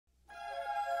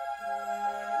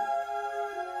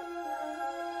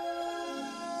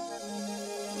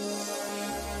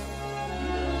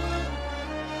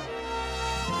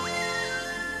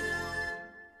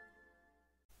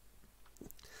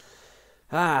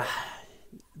Ah,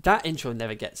 that intro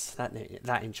never gets that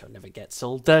intro never gets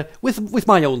old. With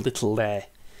my own little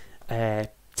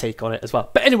take on it as well.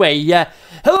 But anyway,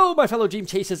 hello, my fellow Dream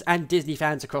Chasers and Disney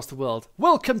fans across the world.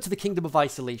 Welcome to the Kingdom of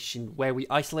Isolation, where we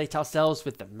isolate ourselves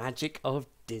with the magic of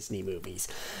Disney movies.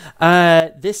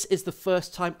 This is the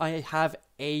first time I have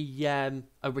a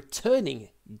returning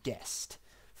guest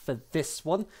for this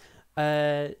one.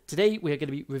 Today we are going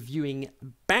to be reviewing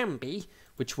Bambi,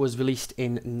 which was released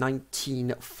in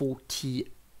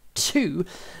 1942.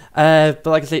 But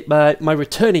like I say, my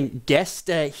returning guest,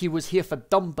 he was here for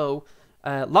Dumbo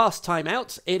last time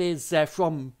out. He's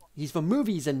from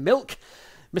Movies and Milk,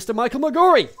 Mr. Michael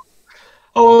McGorry.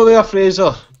 Oh, there,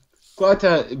 Fraser. Glad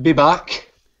to be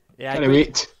back. Yeah, can't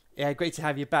wait. Yeah, great to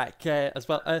have you back as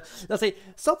well. Let's say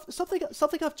something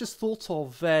I've just thought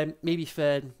of. Maybe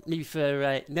for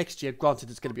next year. Granted,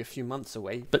 it's going to be a few months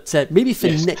away, but maybe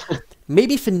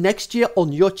for next year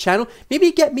on your channel,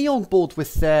 maybe get me on board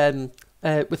with the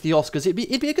Oscars. It'd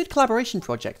be a good collaboration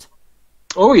project.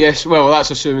 Oh yes, well that's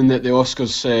assuming that the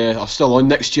Oscars are still on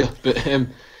next year. But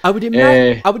I would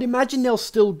imagine they'll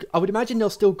still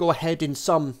go ahead in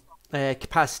some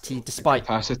capacity despite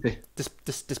the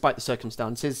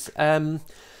circumstances. But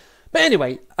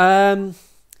anyway, let's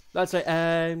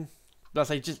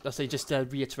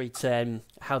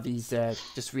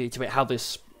reiterate how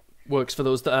this works for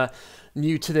those that are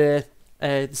new to the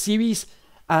series.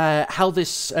 How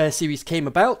this series came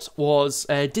about was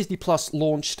Disney Plus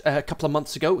launched a couple of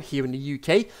months ago here in the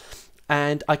UK,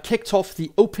 and I kicked off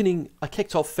the opening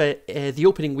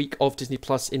week of Disney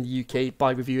Plus in the UK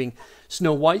by reviewing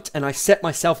Snow White, and I set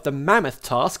myself the mammoth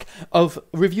task of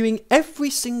reviewing every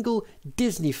single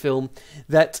Disney film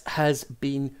that has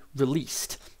been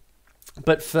released.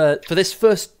 But for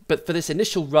this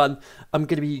initial run, I'm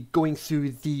going to be going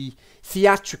through the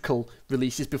theatrical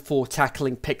releases before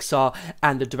tackling Pixar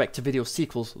and the direct-to-video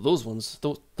sequels. Those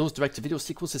direct-to-video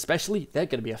sequels, especially, they're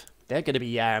going to be they're going to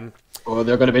be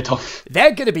tough.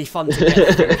 They're going to be fun to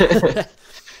get through.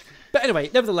 But anyway,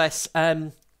 nevertheless,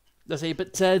 the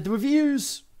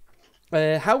reviews.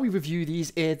 How we review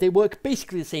these, they work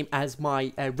basically the same as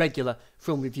my regular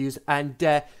film reviews, and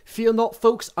fear not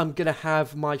folks, I'm going to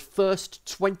have my first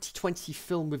 2020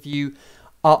 film review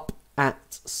up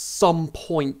at some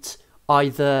point,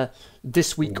 either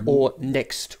this week or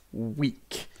next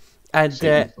week. And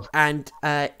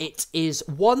it is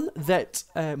one that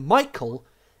Michael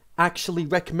actually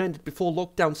recommended before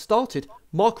lockdown started,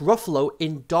 Mark Ruffalo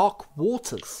in Dark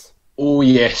Waters. Oh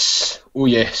yes.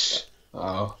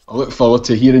 I look forward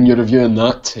to hearing your review on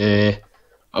that.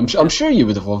 I'm sure you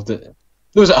would have loved it.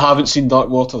 Those that haven't seen Dark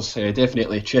Waters,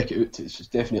 definitely check it out. It's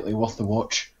definitely worth the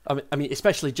watch. I mean,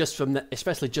 especially just from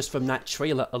that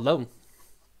trailer alone.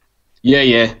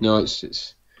 Yeah. No,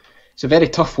 it's a very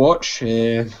tough watch.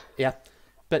 Yeah,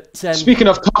 but speaking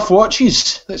of tough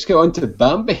watches, let's get on to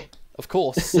Bambi. Of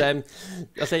course,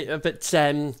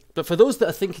 but for those that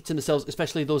are thinking to themselves,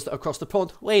 especially those that are across the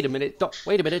pond, wait a minute, Dark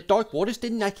Waters,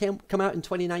 didn't that come out in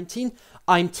 2019?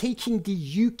 I'm taking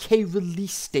the UK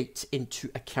release date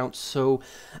into account. So,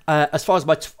 as far as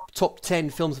my top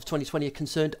 10 films of 2020 are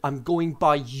concerned, I'm going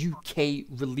by UK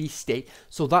release date.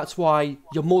 So that's why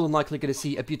you're more than likely going to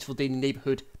see A Beautiful Day in the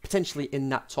Neighbourhood potentially in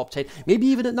that top 10, maybe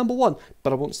even at number 1.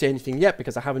 But I won't say anything yet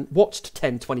because I haven't watched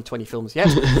 10 2020 films yet.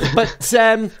 But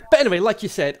anyway, like you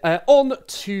said, on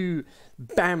to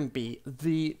Bambi.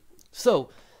 The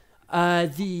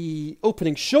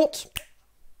opening shot.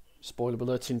 Spoiler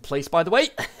alert in place, by the way.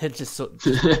 just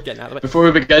getting out of the way. Before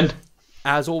we begin,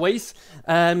 as always.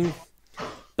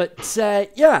 But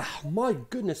my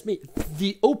goodness me,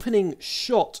 the opening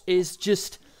shot is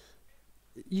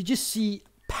you just see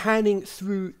panning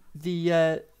through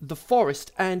the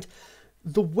forest, and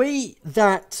the way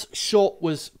that shot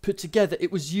was put together,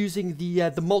 it was using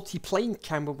the multi-plane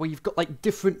camera where you've got like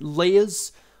different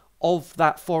layers of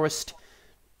that forest.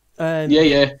 And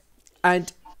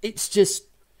it's just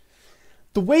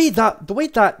the way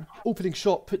that opening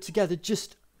shot put together,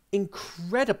 just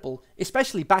incredible,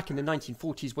 especially back in the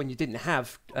 1940s when you didn't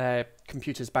have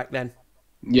computers back then.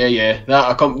 Yeah,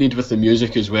 that accompanied with the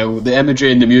music as well. The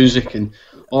imagery and the music and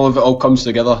all of it all comes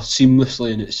together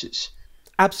seamlessly, and it's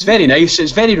very nice.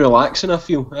 It's very relaxing. I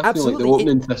feel like the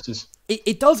opening twist is.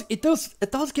 It does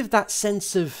give that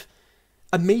sense of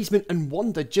amazement and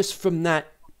wonder just from that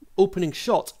opening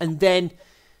shot, and then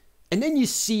you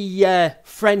see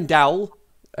Friend Owl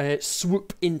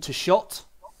swoop into shot.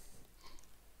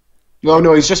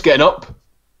 No, he's just getting up.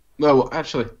 Well,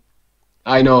 actually,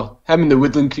 I know him and the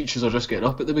woodland creatures are just getting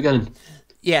up at the beginning.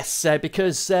 Yes,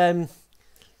 because and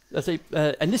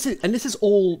this is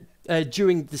all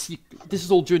during this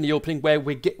is all during the opening where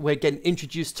we're getting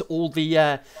introduced to all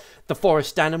the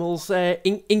forest animals,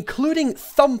 including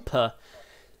Thumper,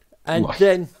 and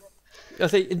then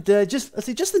just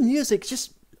the music,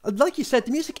 just like you said,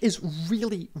 the music is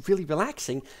really really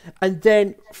relaxing, and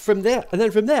then from there,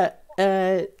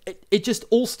 it just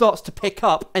all starts to pick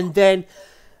up, and then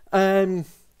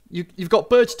you've got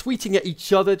birds tweeting at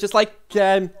each other, just like,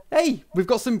 hey, we've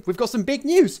got some big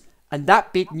news. And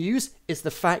that big news is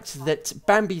the fact that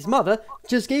Bambi's mother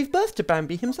just gave birth to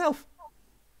Bambi himself.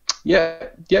 Yeah,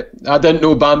 yep. I didn't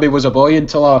know Bambi was a boy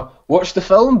until I watched the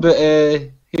film, but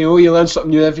hey, you learn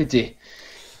something new every day.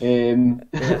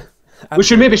 We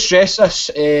should maybe stress this.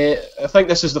 I think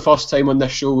this is the first time on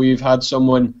this show we've had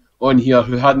someone on here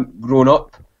who hadn't grown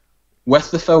up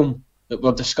with the film that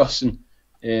we're discussing.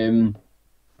 I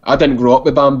didn't grow up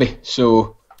with Bambi,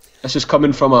 so this is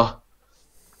coming from a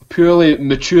purely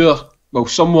mature, well,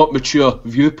 somewhat mature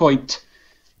viewpoint.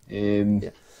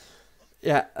 Yeah,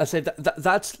 I said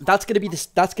that's going to be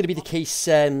the case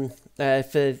for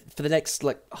the next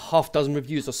like half dozen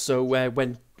reviews or so.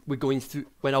 When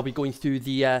I'll be going through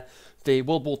the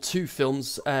World War II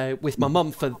films with my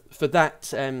mum for that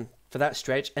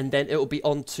stretch, and then it will be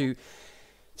on to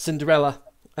Cinderella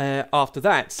after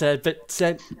that. But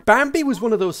Bambi was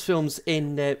one of those films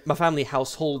in my family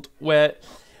household where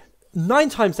 9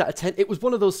 times out of 10 it was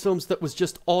one of those films that was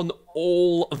just on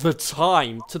all the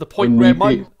time, to the point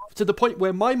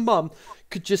where my mum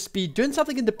could just be doing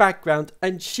something in the background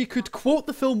and she could quote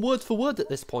the film word for word at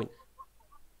this point.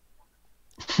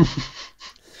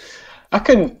 I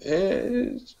can.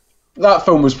 That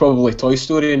film was probably Toy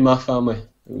Story in my family.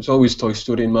 It was always Toy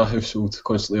Story in my household,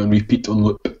 constantly on repeat, on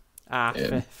loop.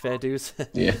 Fair dues.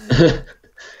 Yeah.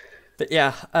 But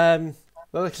yeah,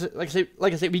 well, like I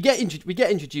say, we get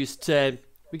introduced to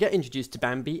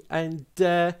Bambi, and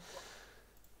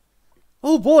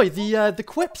oh boy, the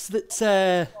quips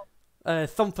that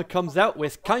Thumper comes out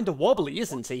with, kind of wobbly,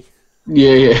 isn't he?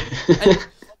 Yeah.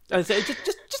 And so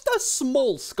just a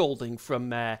small scolding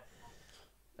from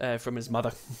his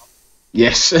mother.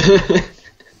 Yes.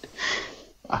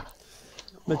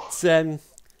 But and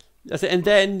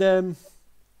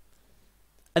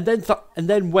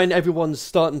then when everyone's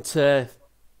starting to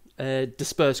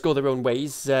disperse, go their own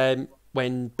ways,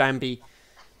 when Bambi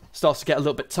starts to get a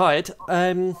little bit tired,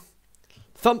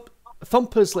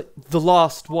 Thumper's like the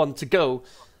last one to go,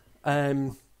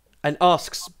 and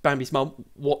asks Bambi's mum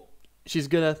what she's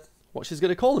gonna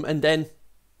call him, and then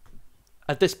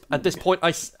at this point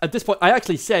I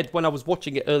actually said, when I was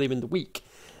watching it earlier in the week,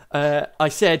 I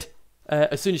said,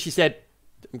 as soon as she said,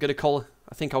 I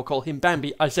think I'll call him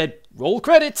Bambi, I said, roll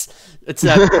credits. It's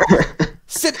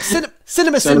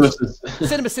Cinema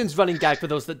Sin's running gag, for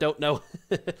those that don't know.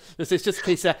 This is just in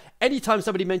case anytime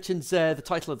somebody mentions the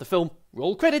title of the film,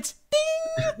 roll credits.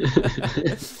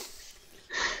 Ding!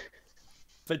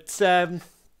 But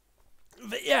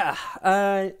yeah,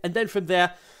 and then from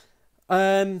there,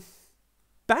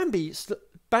 Bambi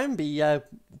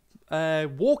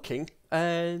walking,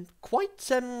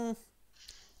 quite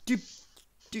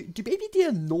do baby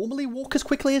deer normally walk as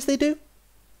quickly as they do?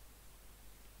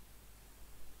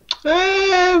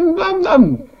 I'm not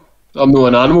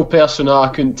an animal person. I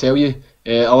couldn't tell you.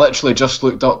 I literally just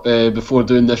looked up before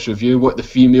doing this review what the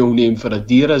female name for a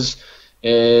deer is.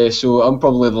 So I'm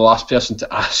probably the last person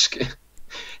to ask.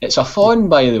 It's a fawn,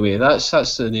 by the way.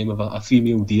 That's the name of a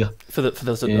female deer. For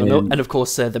those that don't know, and of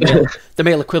course the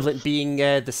male equivalent being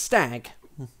the stag.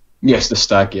 Yes, the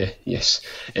stag. Yeah, yes.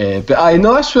 But I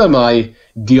know that's where my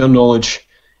deer knowledge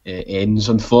ends,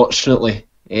 unfortunately.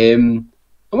 I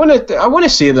want to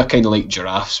say they're kind of like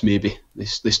giraffes. Maybe they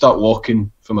start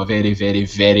walking from a very, very,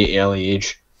 very early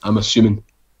age, I'm assuming.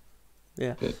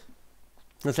 Yeah.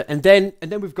 That's it. And then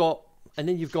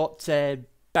you've got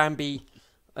Bambi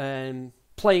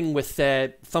playing with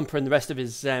Thumper and the rest of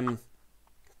his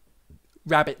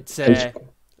rest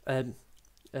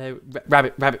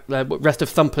of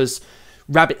Thumper's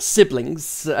rabbit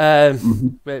siblings,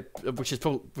 which is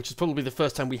probably the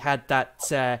first time we had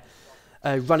that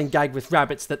running gag with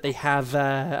rabbits, that they have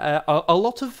a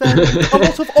lot of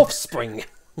offspring.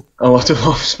 A lot of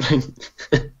offspring.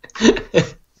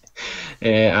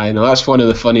 I know, that's one of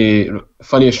the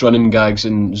funniest running gags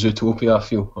in Zootopia, I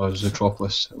feel, or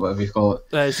Zootropolis, whatever you call it.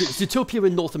 Zootopia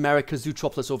in North America,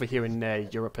 Zootropolis over here in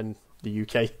Europe and the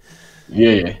UK.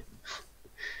 Yeah.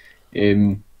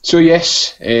 So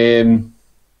yes, they're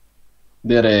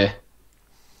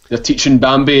teaching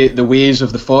Bambi the ways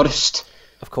of the forest,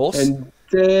 of course, and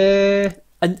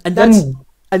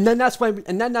then that's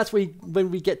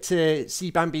when we get to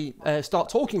see Bambi start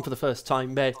talking for the first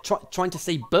time, trying to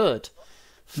say bird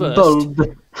first.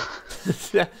 Bird.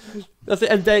 Yeah, that's it.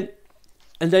 And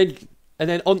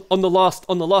then on the last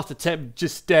attempt,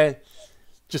 just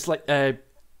like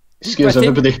Scares breath in,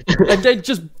 everybody. and then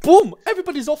just boom,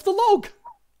 everybody's off the log,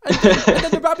 and then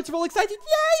the rabbits are all excited.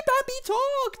 Yay, Bambi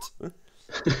talked!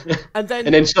 And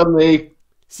then Suddenly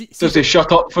does he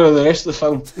shut up for the rest of the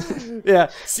film? yeah,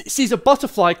 sees a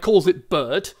butterfly, calls it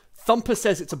bird. Thumper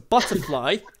says it's a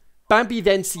butterfly. Bambi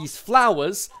then sees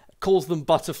flowers, calls them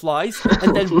butterflies,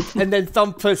 and then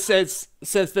Thumper says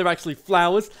they're actually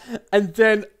flowers, and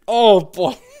then oh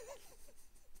boy,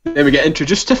 Then we get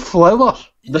introduced to Flower,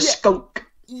 the skunk.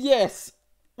 yes,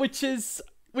 which is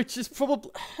probably,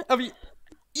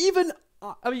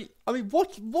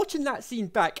 watching that scene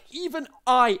back, even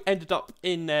I ended up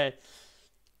in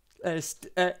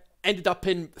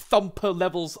Thumper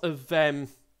levels of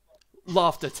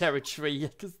laughter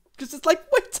territory, because it's like,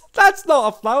 wait, that's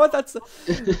not a flower,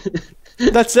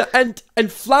 and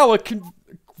flower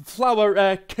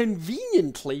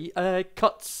conveniently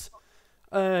cuts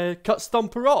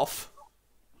Thumper off.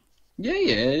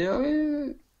 Yeah.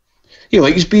 He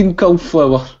likes being called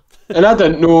Flower, and I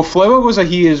didn't know Flower was a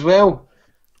he as well.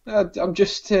 I'm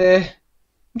just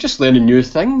learning new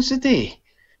things today.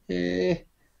 I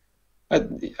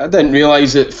didn't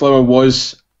realise that Flower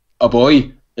was a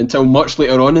boy until much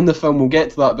later on in the film. We'll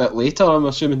get to that a bit later, I'm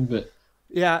assuming, but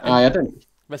yeah, I didn't.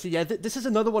 But yeah, this is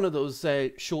another one of those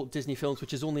short Disney films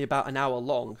which is only about an hour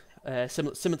long,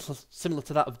 similar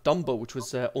to that of Dumbo, which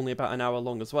was only about an hour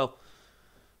long as well.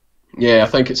 Yeah, I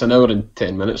think it's an hour and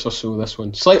 10 minutes or so, this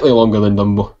one. Slightly longer than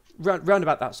Dumbo. Round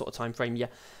about that sort of time frame, yeah.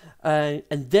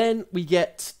 And then we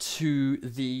get to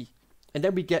the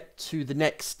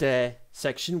next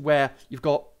section where you've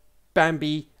got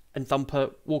Bambi and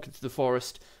Thumper walking through the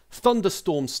forest.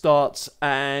 Thunderstorm starts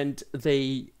and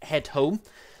they head home.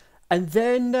 And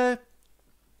then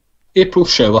April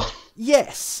shower.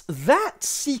 Yes, that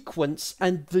sequence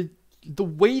and the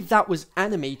way that was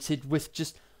animated with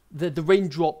just the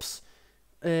raindrops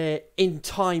in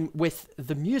time with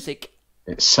the music.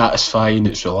 It's satisfying,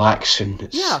 it's relaxing.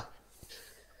 Yeah.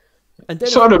 And then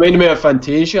sort of reminded me of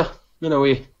Fantasia, in a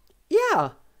way. Yeah.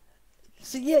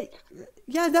 So yeah.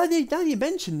 Now you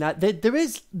mention that, there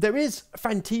is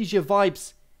Fantasia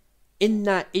vibes in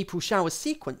that April shower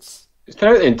sequence. It's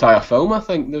throughout the entire film, I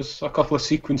think. There's a couple of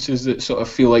sequences that sort of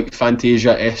feel like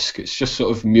Fantasia-esque. It's just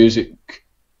sort of music.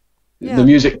 Yeah. The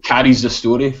music carries the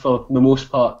story for the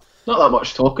most part. Not that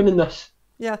much talking in this.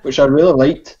 Yeah. Which I really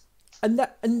liked. And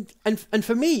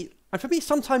for me,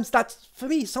 sometimes that's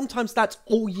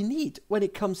all you need when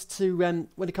it comes to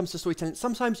storytelling.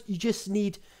 Sometimes you just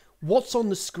need what's on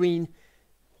the screen,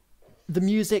 the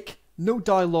music, no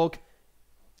dialogue,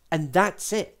 and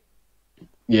that's it.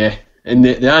 Yeah, and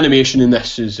the animation in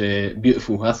this is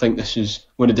beautiful. I think this is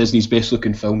one of Disney's best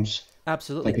looking films.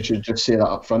 Absolutely. I think I should just say that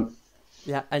up front.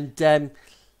 Yeah, and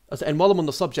while I'm on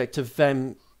the subject of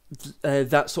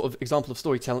that sort of example of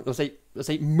storytelling, let's say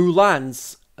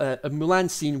Mulan's a Mulan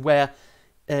scene where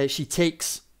she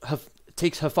takes her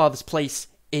father's place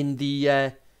in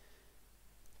the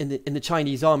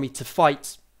Chinese army to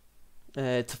fight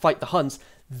the Huns.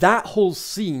 That whole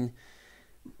scene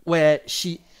where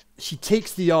she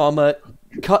takes the armor,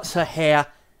 cuts her hair,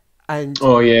 and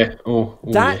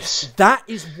that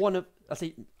is one of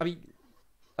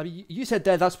you said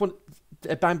there that's one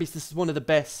Bambi's. This is one of the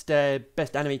best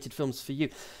animated films for you.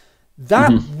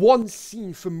 That one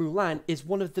scene from Mulan is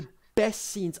one of the best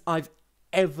scenes I've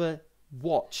ever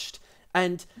watched,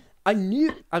 and I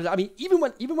knew. I mean, even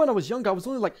when I was younger, I was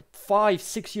only like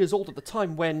 5-6 years old at the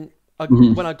time when I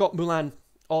got Mulan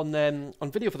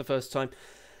on video for the first time,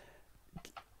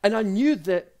 and I knew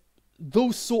that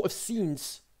those sort of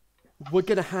scenes were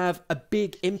going to have a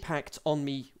big impact on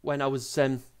me when I was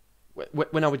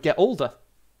when I would get older.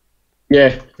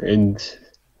 Yeah, and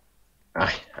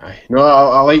I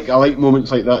like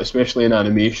moments like that, especially in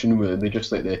animation, where they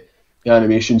just let the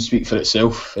animation speak for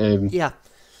itself. Yeah,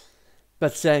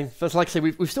 but like I say,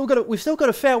 we've still got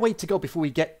a fair way to go before we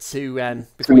get to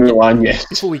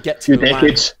before we get to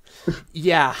decades.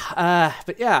 Yeah,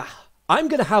 but yeah, I'm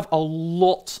gonna have a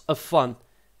lot of fun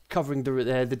covering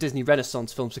the Disney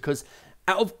Renaissance films, because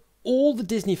out of all the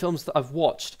Disney films that I've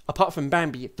watched, apart from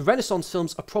Bambi, the Renaissance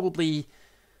films are probably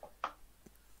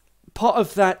part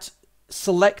of that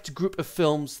select group of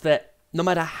films that no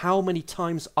matter how many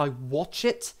times I watch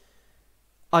it,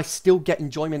 I still get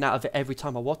enjoyment out of it every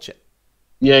time I watch it.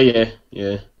 Yeah.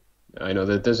 I know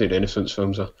the Disney Renaissance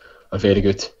films are very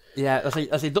good. Yeah,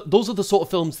 I say those are the sort of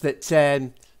films that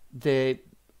the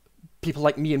people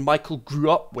like me and Michael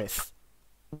grew up with.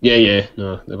 Yeah.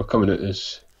 No, they were coming out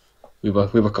as we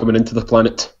were coming into the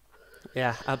planet.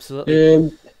 Yeah,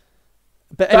 absolutely.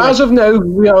 But But anyway, as of now,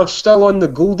 we are still on the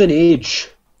golden age.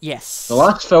 The yes.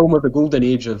 last film of the golden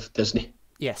age of Disney.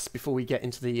 Yes, before we get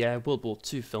into the World War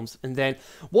II films, and then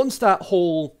once that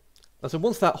whole,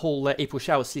 April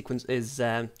shower sequence is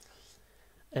out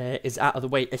of the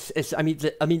way,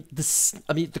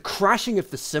 the crashing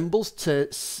of the cymbals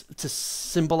to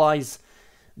symbolize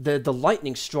the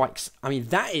lightning strikes. I mean,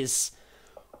 that is,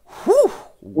 whew,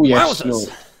 Oh yes, no.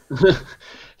 wowzers.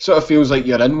 Sort of feels like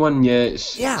you're in one. Yeah,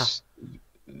 Yeah. it's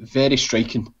very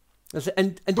striking.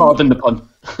 And then Pardon the pun.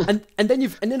 and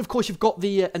then of course you've got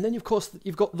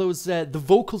those the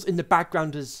vocals in the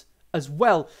background as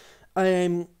well,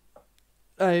 being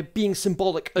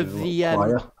symbolic of the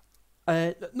Fire.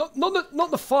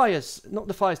 not the fires,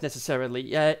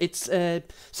 necessarily. It's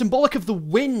symbolic of the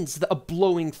winds that are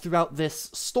blowing throughout this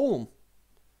storm.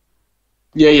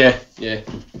 Yeah.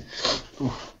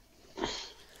 Ooh.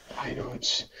 I know,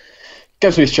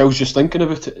 gives me chills just thinking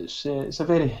about it. It's a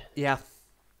very... Yeah.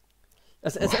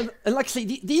 And like I say,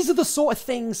 these are the sort of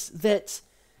things that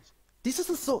these are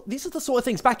the sort of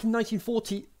things back in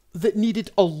 1940 that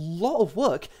needed a lot of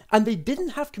work, and they didn't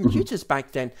have computers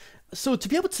back then. So to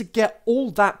be able to get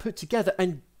all that put together,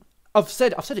 and I've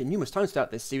said it numerous times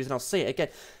throughout this series, and I'll say it again,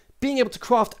 being able to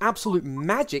craft absolute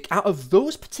magic out of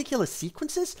those particular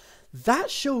sequences,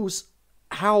 that shows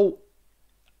how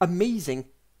amazing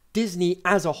Disney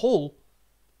as a whole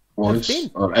has been.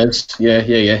 Or is.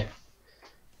 Yeah.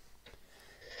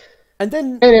 And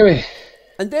then Anyway.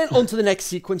 And then on to the next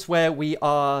sequence where we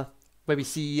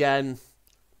see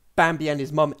Bambi and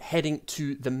his mum heading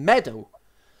to the meadow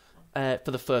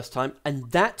for the first time, and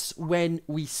that's when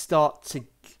we start to.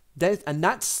 And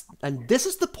this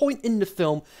is the point in the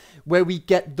film where we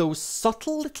get those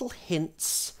subtle little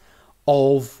hints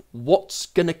of what's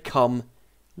gonna come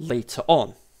later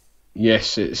on.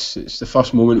 Yes, it's the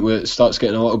first moment where it starts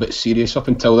getting a little bit serious. Up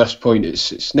until this point,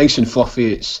 it's nice and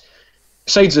fluffy. It's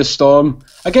besides the storm.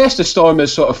 I guess the storm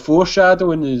is sort of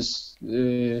foreshadowing.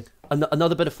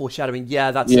 Another bit of foreshadowing.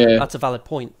 Yeah, that's a valid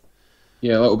point.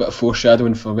 Yeah, a little bit of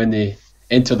foreshadowing for when they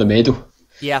enter the meadow.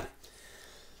 Yeah,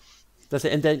 that's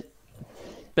it. And then,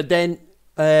 but then,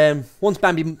 once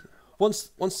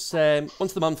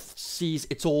the mum sees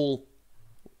it's all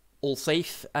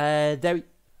safe, then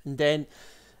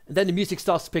the music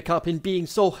starts to pick up and being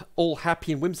so all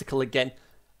happy and whimsical again.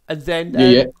 And then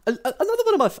another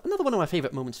one of my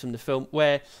favorite moments from the film,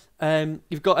 where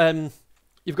you've got a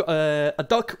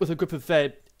duck with a group of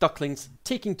ducklings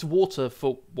taking to water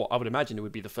for what I would imagine it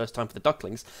would be the first time for the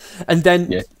ducklings, and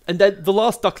then the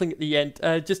last duckling at the end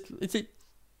it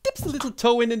dips a little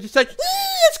toe in and just like,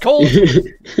 it's cold,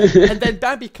 and then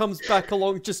Bambi comes back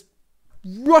along, just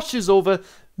rushes over,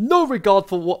 no regard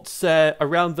for what's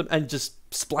around them, and just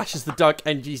splashes the duck,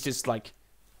 and he's just like,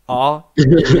 are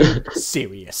you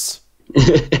serious?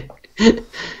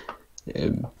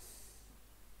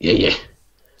 Yeah.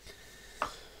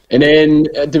 And then,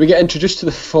 do we get introduced to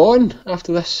the fawn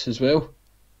after this as well?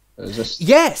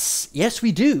 Yes,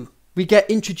 we do. We get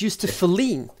introduced to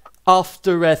Feline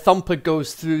after Thumper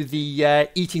goes through the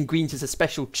eating greens as a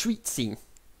special treat scene.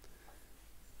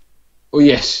 Oh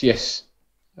yes. It's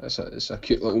a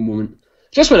cute little moment.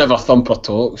 Just whenever Thumper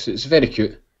talks, it's very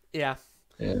cute. Yeah.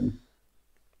 Like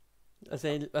I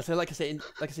say,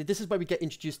 this is where we get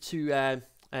introduced to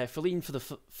Feline for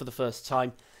the first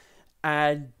time,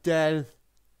 and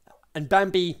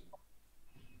Bambi.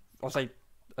 I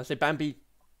say Bambi.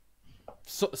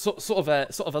 Sort of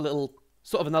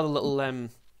another little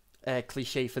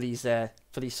cliche for these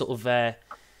sort of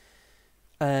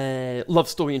love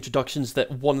story introductions,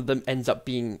 that one of them ends up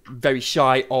being very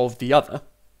shy of the other.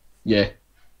 Yeah.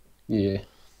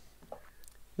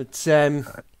 But it's a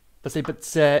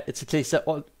case that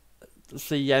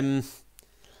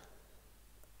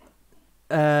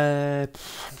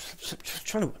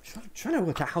trying to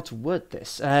work out how to word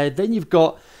this. Then you've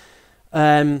got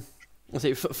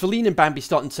Feline and Bambi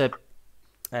starting to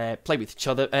play with each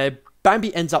other.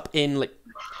 Bambi ends up in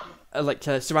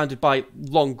surrounded by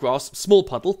long grass, small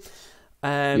puddle.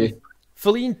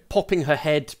 Feline popping her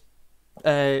head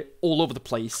all over the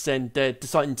place and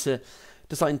deciding to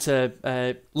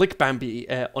lick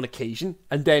Bambi on occasion,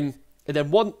 and then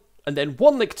one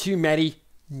lick too many,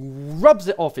 rubs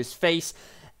it off his face,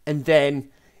 and then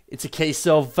it's a case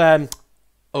of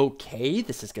okay,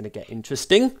 this is gonna get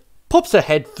interesting. Pops her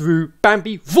head through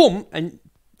Bambi, vroom, and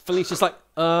Feline's just like,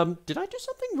 did I do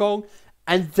something wrong?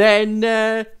 And then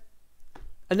they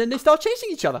start chasing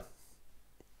each other.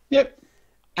 Yep.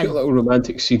 Cute little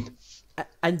romantic scene.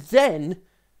 And then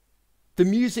the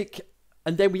music,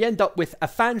 and then we end up with a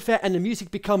fanfare, and the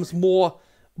music becomes more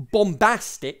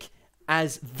bombastic,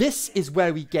 as this is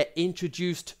where we get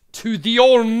introduced to the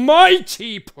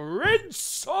almighty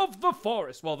Prince of the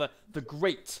Forest. Well, the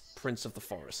great Prince of the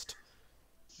Forest.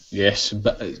 Yes,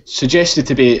 but suggested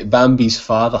to be Bambi's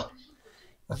father.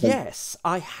 Yes,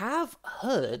 I have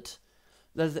heard.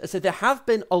 So there have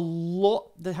been a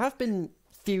lot. There have been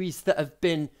theories that have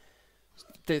been.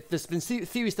 There's been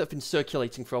theories that have been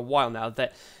circulating for a while now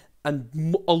that, and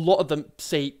a lot of them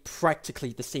say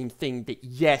practically the same thing. That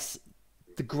yes,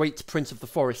 the great Prince of the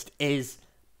Forest is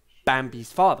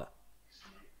Bambi's father.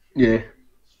 Yeah.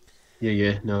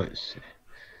 No,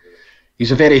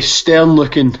 he's a very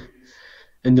stern-looking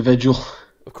individual.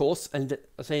 Of course, and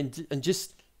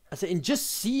just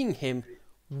seeing him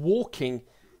walking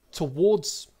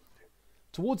towards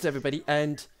everybody,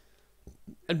 and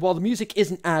while the music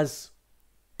isn't as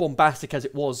bombastic as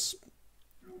it was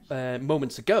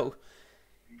moments ago,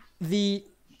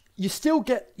 you still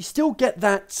get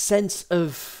that sense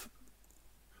of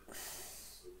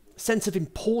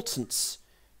importance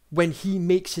when he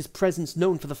makes his presence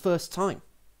known for the first time.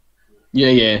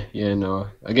 Yeah, no.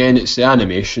 Again, it's the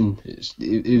animation.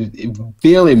 It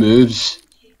barely moves.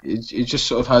 It just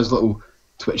sort of has little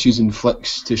twitches and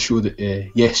flicks to show that,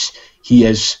 yes, he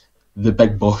is the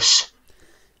big boss.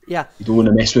 Yeah. You don't want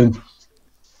to mess with him.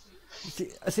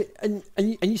 And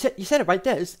you said it right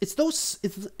there. It's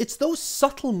those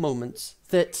subtle moments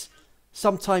that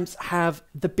sometimes have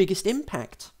the biggest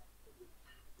impact.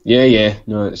 Yeah.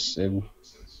 No, it's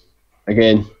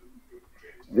again,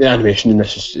 the animation in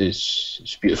this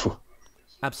is beautiful.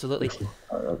 Absolutely.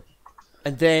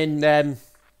 And then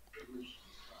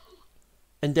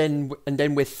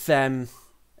with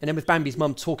Bambi's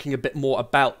mum talking a bit more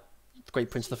about the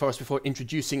Great Prince of the Forest before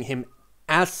introducing him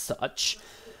as such.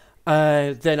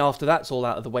 Then after that's all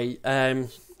out of the way, a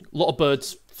lot of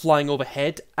birds flying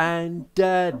overhead, and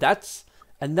that's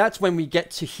when we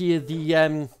get to hear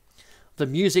the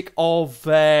music of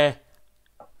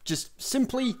just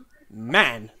simply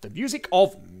man. The music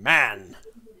of man.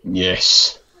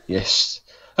 Yes.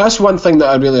 That's one thing that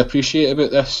I really appreciate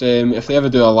about this. If they ever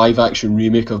do a live-action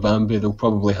remake of Bambi, they'll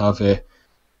probably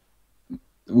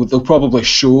they'll probably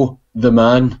show the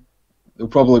man. There'll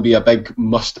probably be a big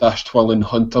mustache-twirling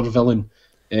hunter villain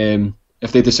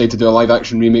if they decide to do a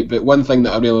live-action remake. But one thing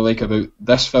that I really like about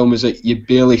this film is that you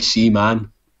barely see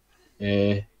man.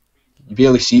 You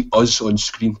barely see us on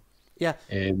screen. Yeah.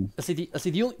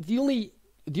 The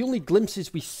only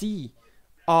glimpses we see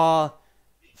are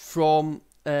from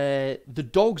the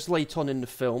dogs late on in the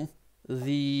film,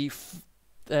 the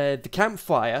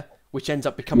campfire, which ends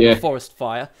up becoming a forest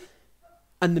fire,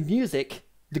 and the music,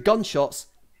 the gunshots,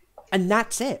 and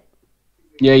that's it.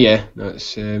 Yeah.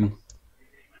 That's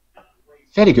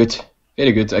very good.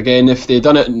 Again, if they'd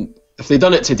done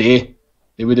it today,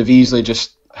 they would have easily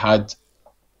just had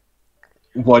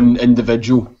one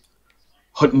individual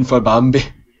hunting for Bambi.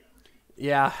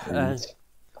 Yeah.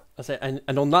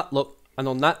 And on that look. And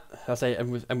on that,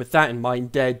 with that in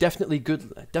mind, definitely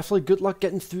good luck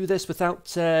getting through this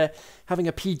without having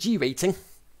a PG rating.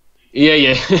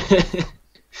 Yeah.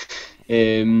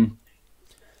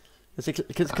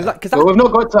 Because well, we've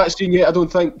not got to that scene yet, I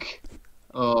don't think.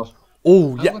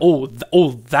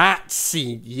 That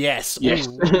scene, yes.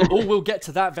 We'll get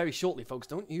to that very shortly, folks.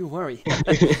 Don't you worry.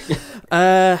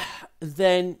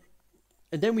 Then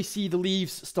we see the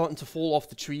leaves starting to fall off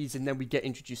the trees, and then we get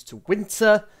introduced to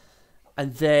winter.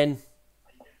 And then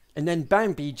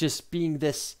Bambi just being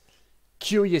this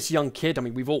curious young kid. I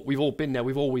mean, we've all been there.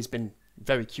 We've always been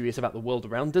very curious about the world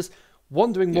around us,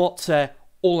 wondering what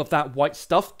all of that white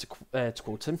stuff, to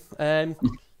quote him. And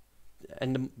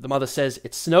the mother says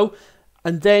it's snow,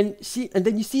 and then you see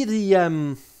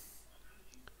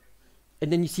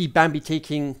Bambi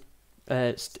taking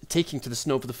to the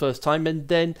snow for the first time, and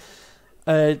then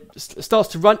starts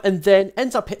to run, and then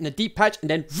ends up hitting a deep patch, and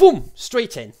then boom,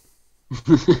 straight in.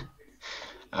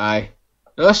 Aye,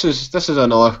 this is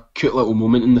another cute little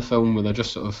moment in the film where they're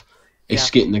just sort of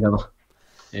skating together.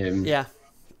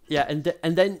 Yeah, and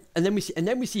then we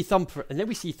see Thumper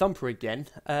again,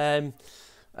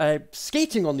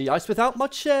 skating on the ice without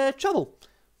much trouble.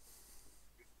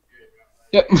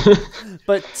 Yep.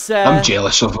 But I'm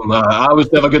jealous of him. I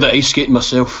was never good at ice skating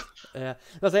myself. Yeah,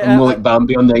 I'm more like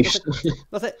Bambi on the ice.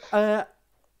 That's it.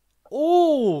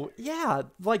 Oh, yeah,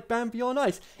 like Bambi on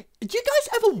ice. Did you guys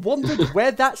ever wondered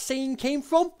where that scene came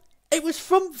from? It was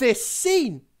from this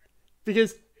scene.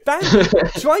 Because Bambi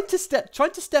trying to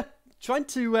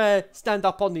stand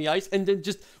up on the ice, and then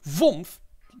just vroomf,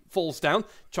 falls down,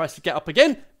 tries to get up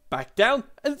again, back down,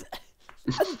 and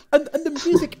the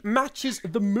music matches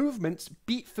the movements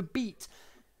beat for beat.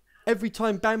 every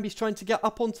time Bambi's trying to get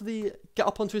up onto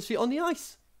his feet on the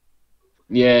ice.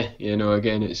 Yeah, you know,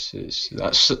 again, it's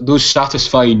that's those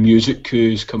satisfying music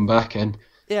cues come back in.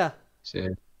 Yeah. So,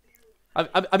 I,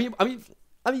 I, I mean, I mean,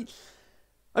 I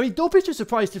mean, don't be too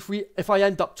surprised if I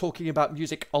end up talking about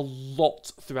music a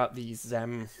lot throughout these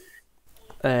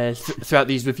throughout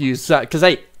these reviews,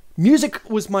 because music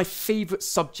was my favourite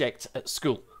subject at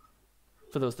school.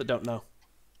 For those that don't know,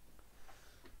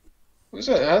 was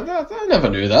it? I never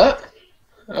knew that.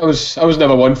 I was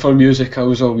never one for music. I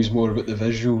was always more about the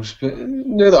visuals. But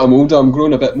now that I'm older, I'm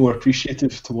growing a bit more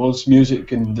appreciative towards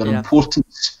music and their yeah.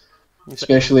 importance,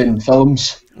 especially in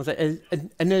films. And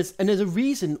there's a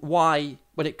reason why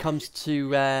when it comes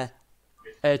to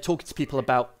talking to people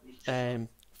about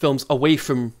films away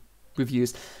from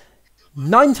reviews,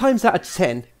 9 times out of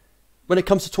 10, when it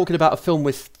comes to talking about a film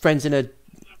with friends in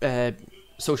a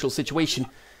social situation,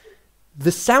 the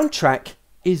soundtrack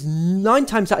is 9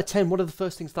 times out of 10 one of the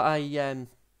first things that I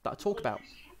talk about.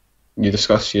 You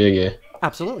discuss, yeah.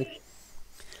 Absolutely.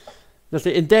 That's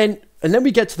it. And then we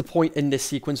get to the point in this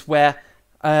sequence where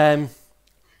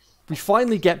we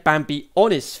finally get Bambi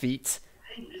on his feet.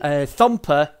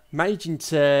 Thumper managing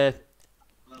to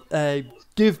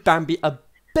give Bambi a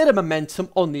bit of momentum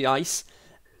on the ice.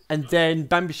 And then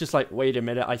Bambi's just like, wait a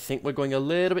minute, I think we're going a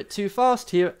little bit too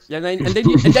fast here. And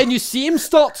then you see him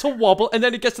start to wobble, and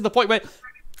then it gets to the point where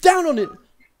down on it,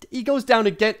 he goes down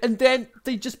again, and then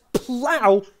they just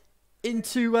plow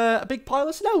into a big pile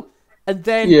of snow. And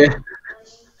then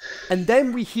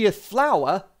we hear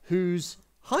Flower, who's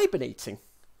hibernating.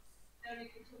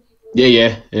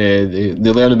 Yeah. They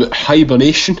learn about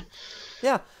hibernation.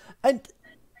 Yeah, and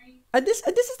this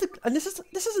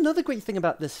is another great thing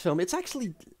about this film. It's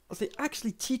actually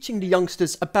teaching the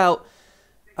youngsters about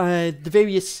the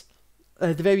various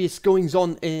goings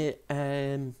on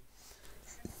in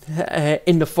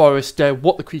the forest,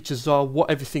 what the creatures are, what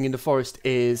everything in the forest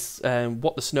is,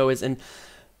 what the snow is, and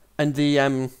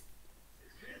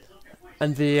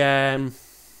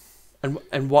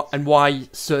why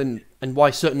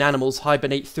certain animals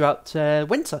hibernate throughout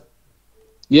winter.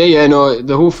 Yeah, no,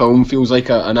 the whole film feels like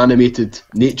an animated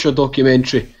nature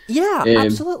documentary. Yeah,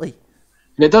 absolutely.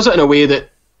 And it does it in a way that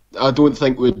I don't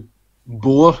think would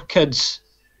bore kids.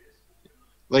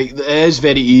 Like, it is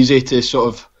very easy to sort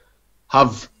of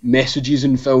have messages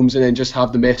in films and then just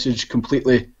have the message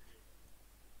completely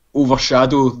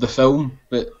overshadow the film.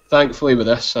 But thankfully with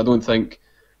this, I don't think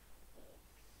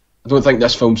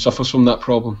this film suffers from that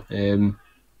problem.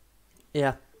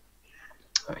 Yeah.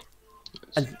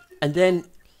 And then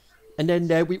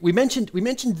we mentioned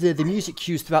the music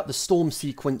cues throughout the storm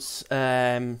sequence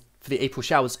for the April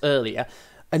showers earlier,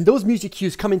 and those music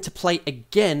cues come into play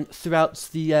again throughout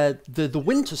the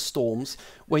winter storms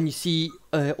when you see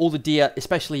all the deer,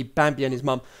 especially Bambi and his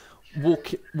mum,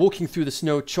 walking through the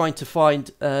snow trying to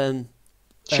find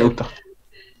shelter.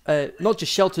 Not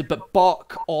just shelter, but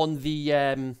bark on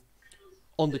the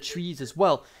trees as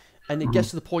well. And it gets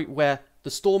to the point where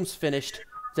the storm's finished.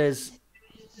 There's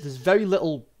very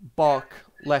little bark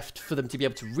left for them to be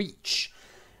able to reach.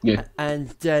 Yeah. And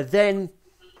then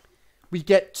we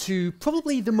get to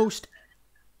probably the most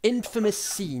infamous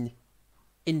scene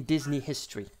in Disney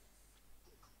history.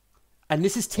 And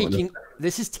this is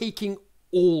taking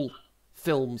all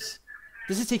films.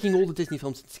 This is taking all the Disney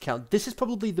films into account. This is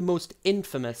probably the most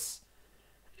infamous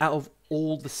out of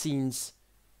all the scenes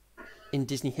in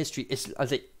Disney history.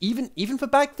 Even for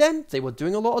back then, they were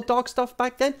doing a lot of dark stuff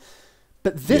back then.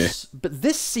 But this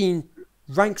scene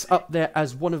ranks up there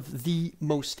as one of the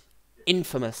most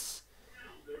infamous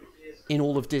in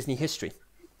all of Disney history.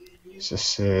 Is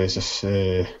this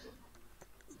the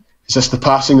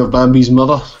passing of Bambi's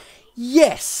mother?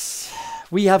 Yes,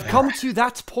 we have come to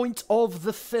that point of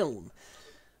the film.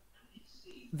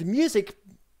 The music,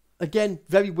 again,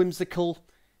 very whimsical,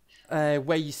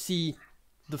 where you see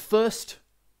the first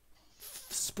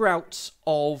sprouts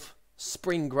of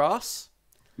spring grass.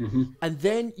 Mm-hmm. And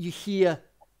then you hear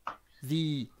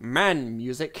the man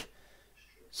music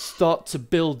start to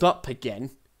build up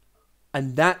again,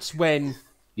 and that's when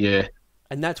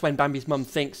Bambi's mum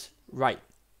thinks, right,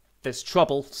 there's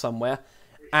trouble somewhere,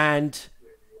 and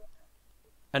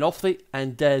they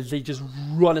just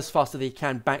run as fast as they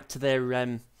can back to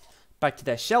their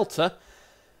shelter,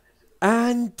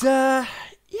 and I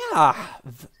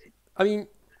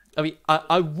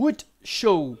would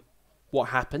show what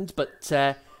happened, but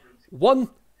one,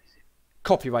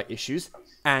 copyright issues,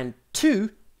 and two,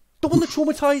 don't want to be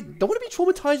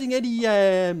traumatizing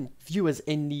any viewers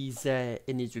in these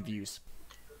reviews.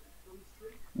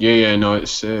 Yeah, no,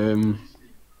 it's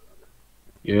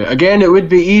Yeah, again, it would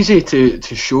be easy to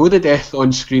show the death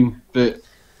on screen, but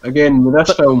again, with this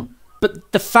But film,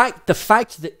 but the fact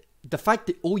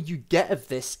that all you get of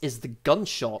this is the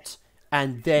gunshot,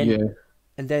 and then yeah,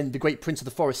 the Great Prince of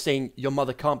the Forest saying your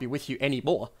mother can't be with you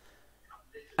anymore,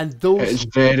 and it those is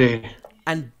very,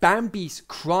 and Bambi's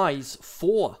cries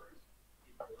for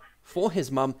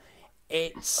his mum,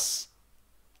 it's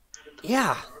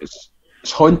yeah,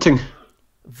 it's haunting.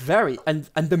 very, and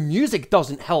the music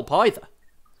doesn't help either.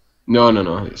 No, no,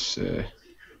 no,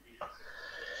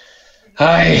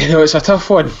 aye, no, it's a tough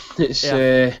one.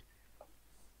 Yeah,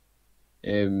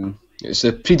 It's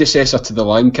the predecessor to the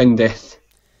Lion King death,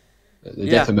 the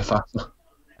yeah. death of Mufasa.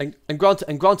 And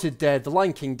granted, the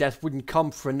Lion King death wouldn't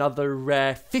come for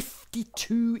another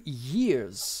 52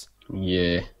 years.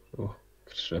 Yeah, oh,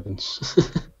 Chris Evans.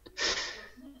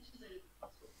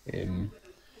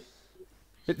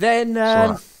 But then,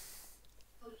 so,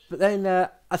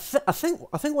 I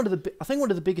think one of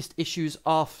the biggest issues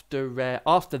after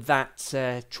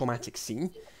that traumatic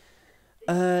scene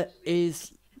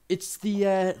is it's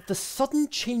the sudden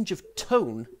change of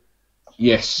tone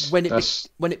yes, when that's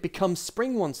it becomes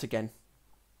spring once again.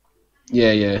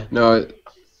 yeah, yeah. No,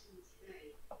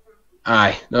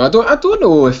 aye, no, I don't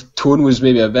know if tone was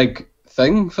maybe a big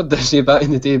thing for Disney back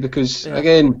in the day because Yeah.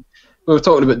 again, we were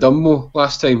talking about Dumbo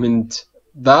last time, and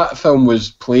that film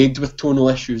was plagued with tonal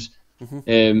issues.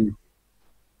 Um,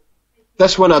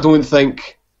 this one, I don't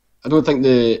think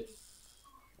the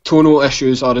tonal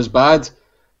issues are as bad,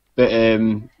 but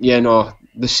yeah, no,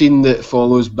 the scene that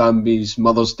follows Bambi's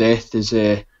mother's death is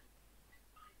it's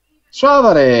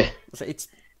rather So it's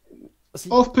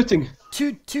off-putting.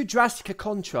 too drastic a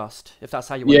contrast, if that's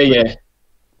how you want Yeah, to put it.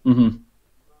 yeah. Mhm.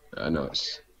 I know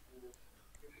it's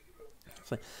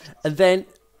So- And then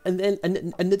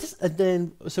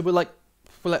so we're like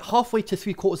halfway to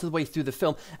three-quarters of the way through the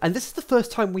film, and this is the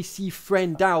first time we see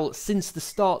Friend Owl since the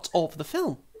start of the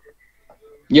film.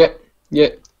 yeah, yeah.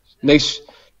 Nice,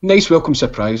 nice welcome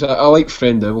surprise. I like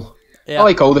Friend Owl. I Yeah,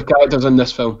 like all the characters in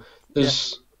this film.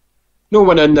 There's no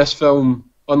one in this film,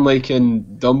 unlike in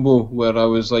Dumbo, where I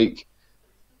was like,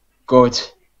 God,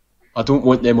 I don't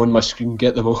want them on my screen.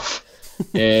 Get them off.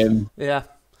 yeah,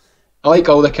 I like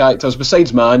all the characters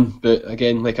besides Man, but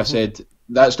again, like I said,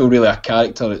 that's not really a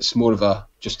character. It's more of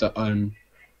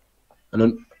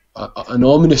an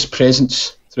ominous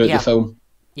presence throughout yeah, the film.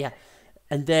 yeah.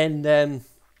 And then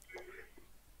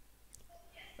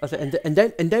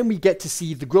and then we get to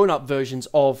see the grown-up versions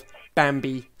of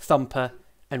Bambi, Thumper,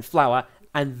 and Flower,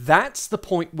 and that's the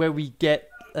point where we get,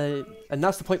 and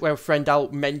that's the point where Friend Owl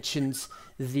mentions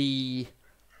the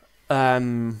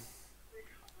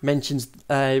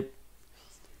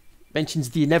mentions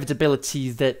the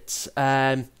inevitability that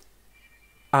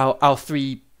our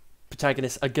three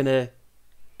protagonists are gonna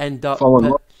end up Fall in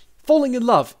love. falling in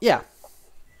love. Yeah.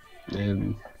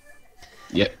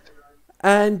 Yep.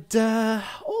 And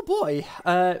oh boy,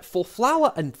 for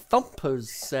Flower and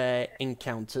Thumper's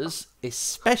encounters,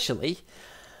 especially.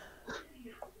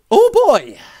 Oh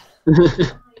boy.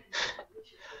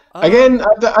 Again,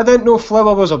 I didn't know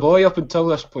Flower was a boy up until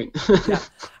this point.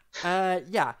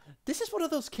 Yeah. This is one of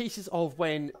those cases of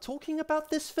when talking about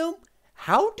this film.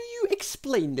 How do you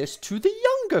explain this to the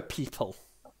younger people?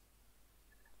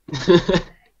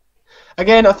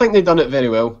 Again, I think they've done it very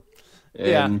well.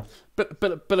 Yeah,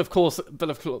 but of course,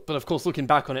 looking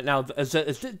back on it now, as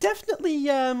definitely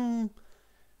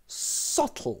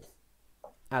subtle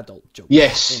adult jokes.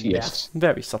 Yes, in there. yes.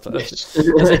 Very subtle. Yes.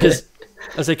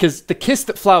 Because the kiss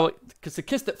that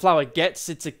Flower gets,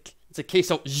 it's a case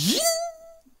of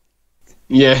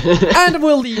Yeah. and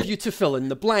we'll leave you to fill in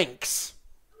the blanks.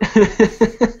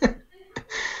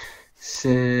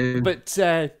 So, But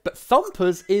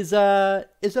Thumpers is a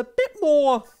bit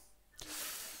more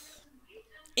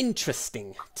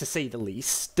interesting, to say the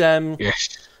least.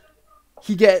 yes.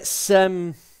 He gets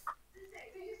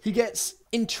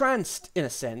entranced in a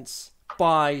sense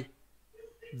by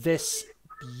this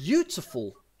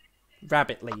beautiful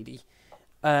rabbit lady,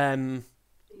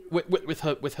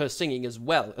 with her singing as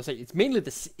well. I say it's mainly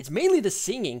the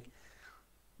singing.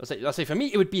 I say for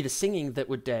me it would be the singing that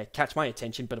would catch my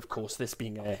attention, but of course this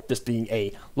being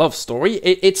a love story,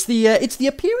 it's the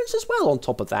appearance as well on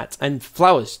top of that, and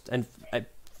Flower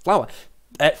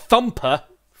Thumper.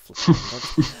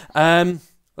 I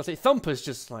say Thumper's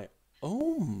just like,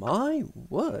 oh my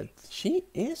word, she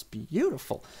is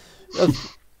beautiful.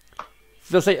 It's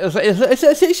just a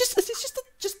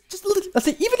little. I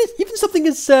say even something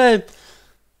as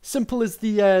simple as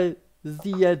the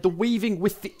waving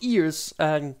with the ears.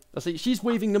 I say she's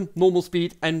waving them normal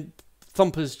speed, and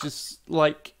Thumper's just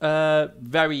like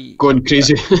very Going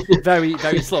crazy. very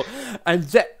slow, and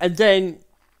then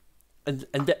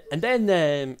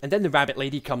the rabbit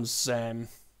lady comes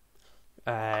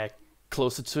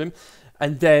closer to him,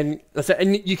 and then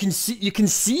and you can see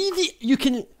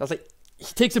I was like, he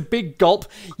takes a big gulp.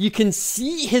 You can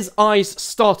see his eyes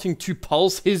starting to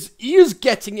pulse, his ears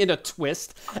getting in a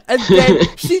twist, and then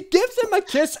she gives him a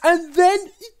kiss, and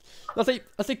then I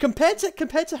say compared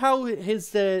to how his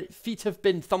feet have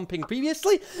been thumping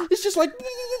previously, it's just like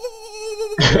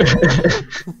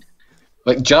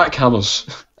like jackhammers.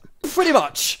 pretty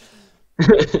much.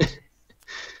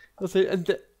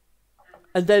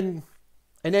 And then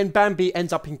Bambi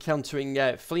ends up encountering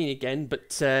Feline again,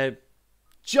 but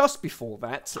just before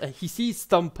that, he sees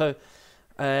Thumper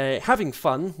having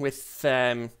fun with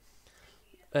the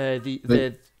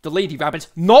lady rabbit.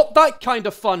 Not that kind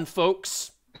of fun,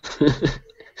 folks.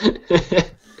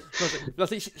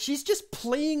 She's just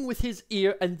playing with his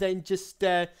ear, and then just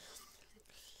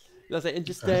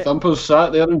Thumper's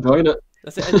sat there enjoying it.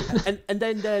 That's it.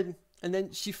 And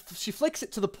then she flicks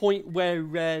it to the point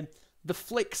where the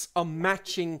flicks are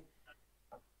matching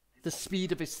the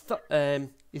speed of his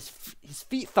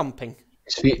feet thumping.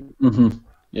 His feet. Mm-hmm.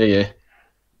 Yeah.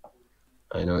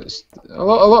 I know, it's a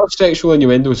lot of sexual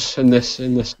innuendos in this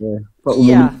little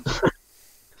moment.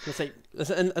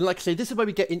 And like I say, this is where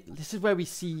we get in. This is where we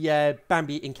see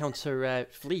Bambi encounter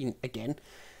Feline again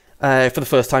for the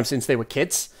first time since they were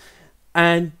kids,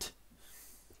 and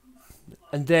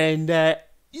then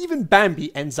even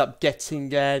Bambi ends up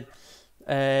getting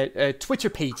Twitter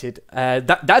pated.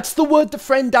 That's the word that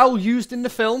Friend Owl used in the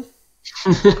film.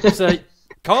 So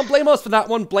can't blame us for that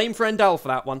one. Blame Friend Owl for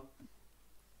that one.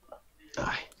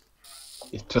 Aye,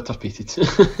 Twitter pated.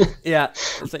 Yeah,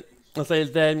 the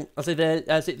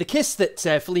kiss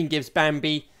that Feline gives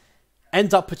Bambi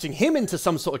ends up putting him into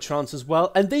some sort of trance as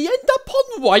well, and they end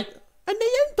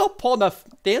up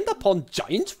on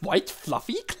giant white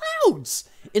fluffy clouds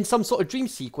in some sort of dream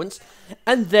sequence,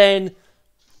 and then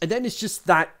it's just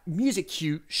that music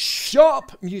cue,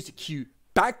 sharp music cue,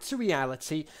 back to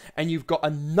reality, and you've got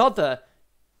another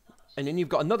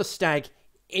stag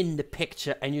in the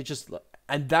picture,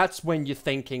 and that's when you're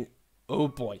thinking, oh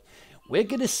boy, we're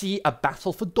gonna see a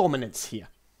battle for dominance here.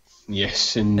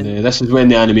 Yes, and this is when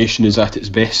the animation is at its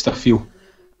best, I feel.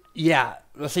 Yeah,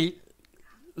 it's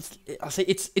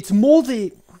more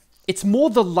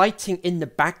the lighting in the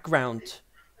background,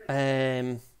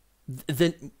 it's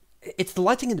the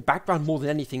lighting in the background more than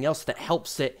anything else that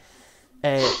helps it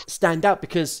stand out,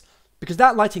 because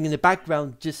that lighting in the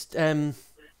background just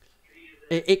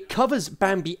it covers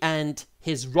Bambi and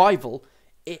his rival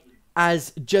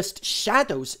as just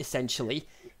shadows essentially,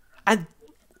 and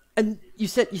you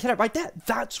said it right there.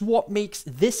 That's what makes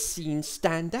this scene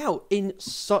stand out in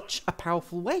such a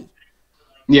powerful way.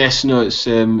 Yes, no, it's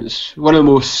one of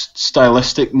the most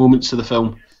stylistic moments of the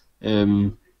film.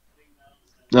 Now,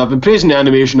 I've been praising the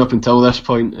animation up until this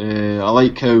point. I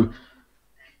like how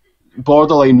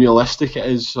borderline realistic it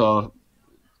is. I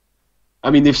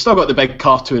mean, they've still got the big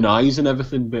cartoon eyes and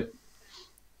everything, but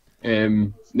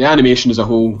the animation as a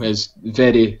whole is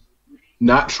very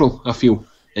natural, I feel.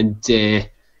 And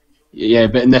yeah,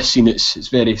 but in this scene, it's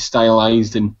very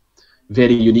stylized and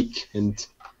very unique. And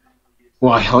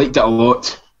I liked it a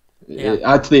lot. Yeah. It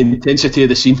adds to the intensity of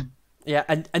the scene. Yeah,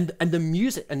 and the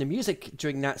music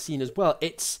during that scene as well.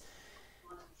 It's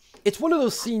one of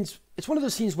those scenes. It's one of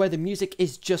those scenes where the music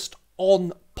is just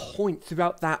on point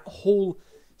throughout that whole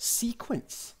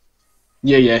sequence.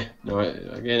 Yeah. No,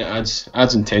 again, it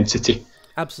adds intensity.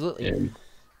 Absolutely.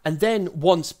 And then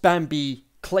once Bambi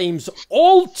claims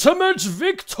ultimate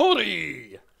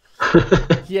victory,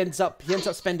 he ends up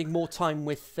spending more time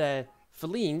with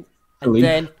Feline,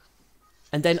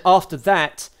 and then after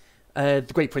that, the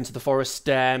Great Prince of the Forest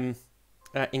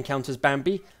encounters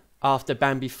Bambi after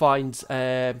Bambi finds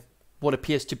what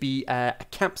appears to be a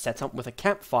camp set up with a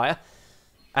campfire,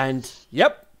 and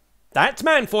yep, that's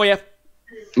man for you.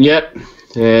 Yep,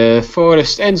 the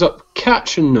forest ends up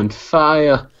catching on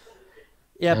fire.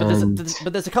 Yeah,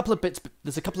 but there's a couple of bits.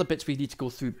 There's a couple of bits we need to go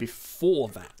through before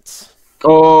that.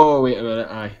 Oh, wait a minute.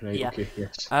 Aye, right. Yeah. Okay.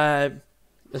 Yes.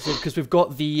 Because we've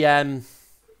got the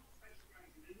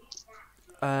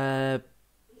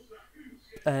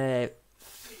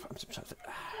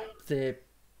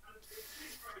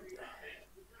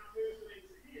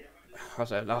I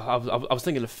was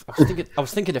thinking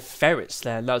of ferrets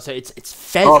there. No, so it's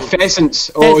pheasants. Oh,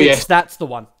 pheasants. Oh, yes. That's the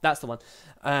one.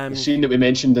 The scene that we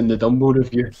mentioned in the Dumbo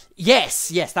review. Yes,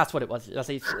 that's what it was.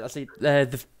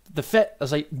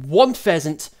 One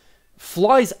pheasant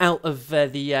flies out of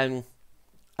the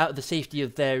out of the safety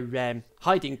of their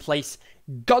hiding place.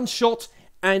 Gunshot,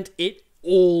 and it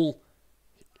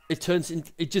turns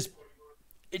into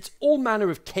it's all manner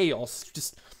of chaos.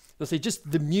 Just let's say,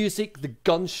 just the music, the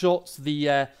gunshots,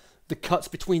 the cuts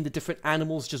between the different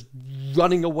animals just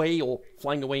running away or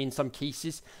flying away in some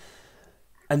cases.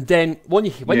 And then when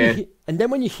you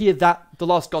hear that, the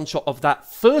last gunshot of that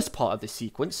first part of the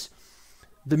sequence,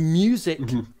 the music,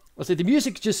 let's say the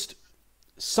music just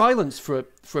silence for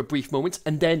a brief moment,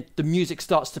 and then the music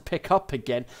starts to pick up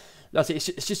again. That's it.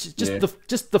 It's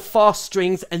just the fast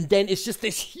strings, and then it's just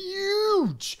this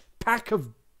huge pack of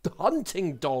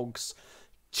hunting dogs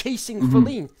chasing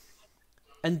Feline,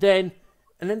 and then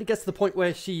it gets to the point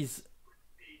where she's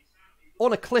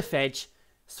on a cliff edge,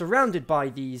 surrounded by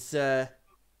these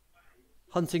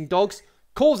hunting dogs,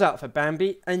 calls out for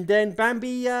Bambi, and then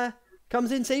Bambi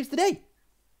comes in, saves the day.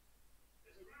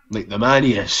 Like the man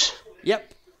he is.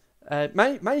 Yep.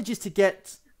 Manages to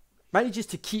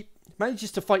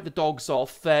fight the dogs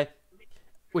off,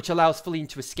 which allows Feline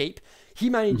to escape. He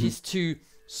manages to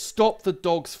stop the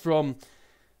dogs from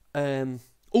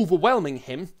overwhelming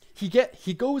him. He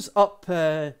goes up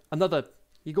another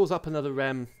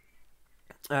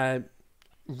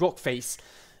rock face,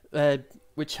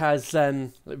 which has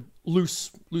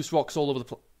loose rocks all over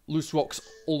loose rocks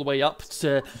all the way up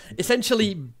to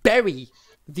essentially bury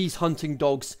these hunting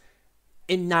dogs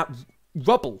in that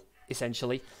rubble.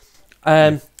 Essentially,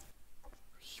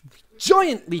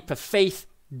 giant leap of faith,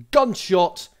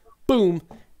 gunshot, boom,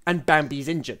 and Bambi's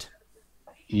injured.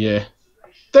 Yeah,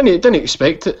 didn't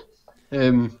expect it.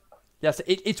 Yes,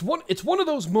 it's one of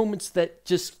those moments that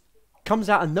just comes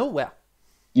out of nowhere.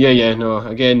 Yeah, no.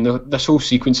 Again, this whole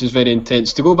sequence is very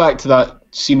intense. To go back to that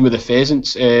scene with the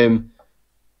pheasants,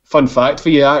 fun fact for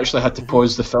you, I actually had to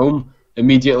pause the film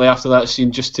immediately after that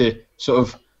scene just to sort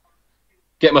of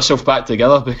get myself back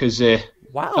together, because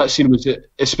that scene was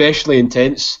especially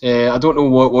intense. I don't know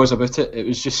what it was about it. It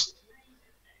was just,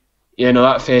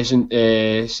 that pheasant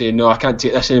saying, "No, I can't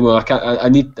take this anymore. I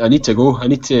need to go. I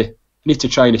need to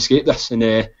try and escape this."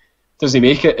 And doesn't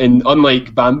make it. And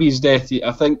unlike Bambi's death,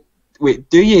 I think. Wait,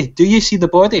 do you see the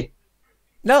body?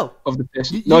 No. Of the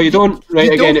pheasant? No, you don't.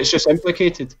 Right, again, it's just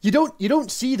implicated. You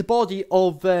don't see the body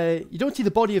of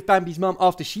Bambi's mum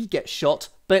after she gets shot,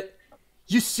 but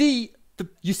you see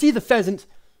the pheasant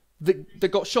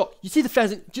that got shot. You see the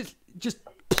pheasant just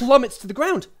plummets to the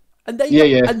ground, and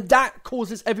and that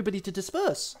causes everybody to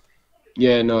disperse.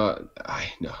 Yeah, no.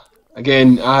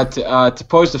 Again, I had to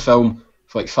pause the film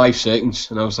for like 5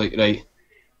 seconds, and I was like, right,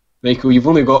 Michael, you've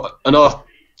only got another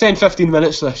 10-15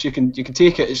 minutes of this. You can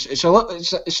take it. It's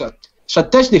a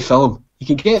Disney film. You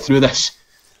can get through this.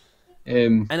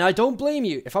 And I don't blame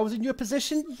you. If I was in your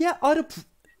position, I'd have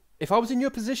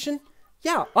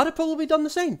probably done the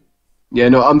same. Yeah,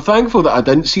 no, I'm thankful that I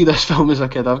didn't see this film as a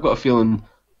kid. I've got a feeling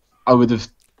I would have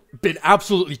been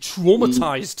absolutely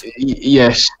traumatized.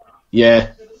 Yes.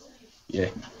 Yeah.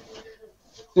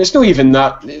 It's not even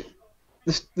that.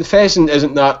 The pheasant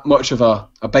isn't that much of a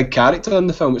big character in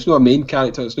the film. It's not a main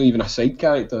character. It's not even a side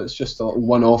character. It's just a little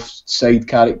one-off side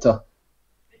character.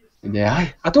 And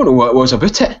I don't know what it was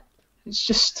about it. It's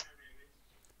just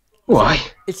why.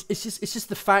 It's just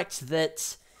the fact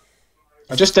that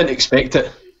I just didn't expect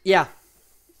it. Yeah.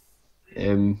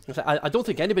 I don't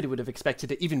think anybody would have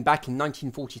expected it even back in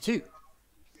 1942.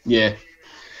 Yeah.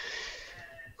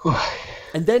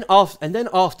 And then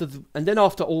after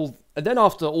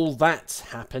all that's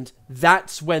happened,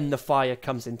 that's when the fire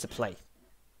comes into play.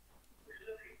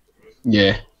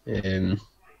 Yeah. Man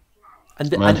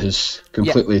has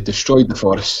completely destroyed the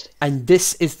forest. And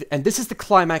this is the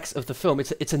climax of the film.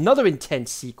 It's another intense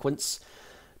sequence,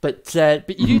 but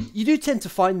you do tend to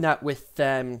find that with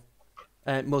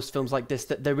most films like this,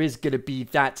 that there is going to be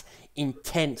that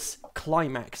intense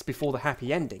climax before the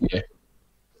happy ending. Yeah.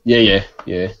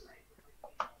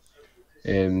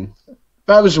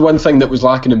 That was one thing that was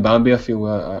lacking in Bambi, I feel.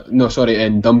 In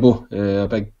Dumbo. A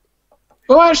big.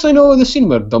 Well, actually, no. The scene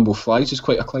where Dumbo flies is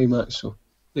quite a climax. So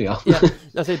yeah.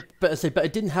 But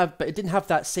it didn't have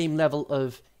that same level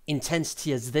of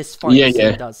intensity as this final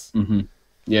scene does. Mm-hmm.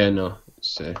 Yeah, no,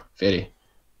 it's very,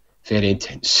 very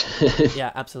intense.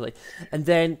 Yeah, absolutely. And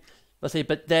then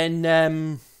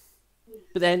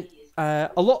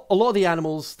a lot of the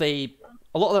animals they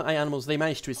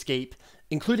managed to escape,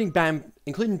 including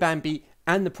Bambi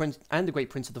and the Great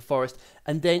Prince of the Forest.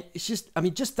 And then it's just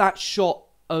that shot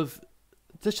of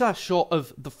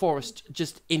the forest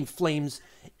just in flames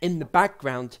in the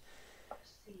background,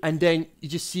 and then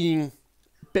you're just seeing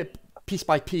piece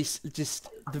by piece just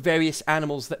the various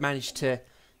animals that managed to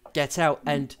get out,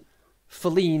 and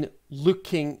Feline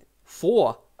looking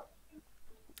for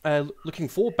looking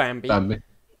for Bambi, Bambi.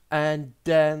 and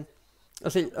I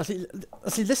see.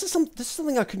 This is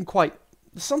something I couldn't quite.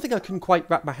 Something I couldn't quite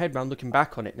wrap my head around looking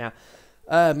back on it now.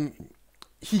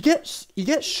 He gets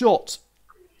shot.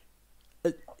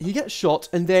 He gets shot,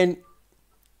 and then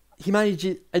he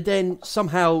manages, and then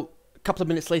somehow a couple of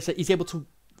minutes later, he's able to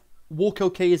walk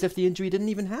okay as if the injury didn't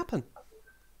even happen.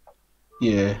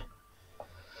 Yeah.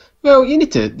 Well, you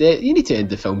need to end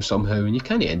the film somehow, and you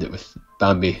can't end it with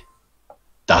Bambi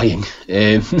dying.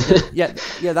 Yeah,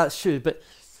 that's true. But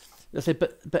I say,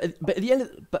 but at the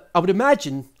end, I would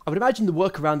imagine the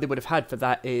workaround they would have had for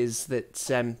that is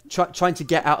that trying to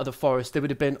get out of the forest, they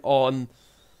would have been on.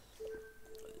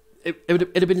 It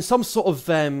would have been some sort of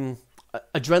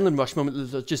adrenaline rush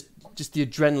moment. Just the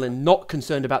adrenaline, not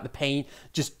concerned about the pain.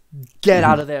 Just get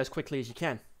out of there as quickly as you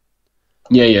can.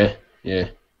 Yeah.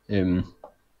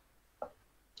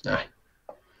 Aye.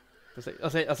 I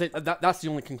say that's the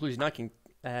only conclusion I can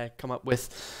come up with.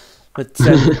 But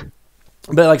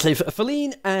but like I say,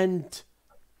 Feline and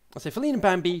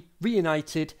Bambi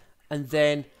reunited, and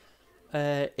then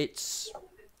it's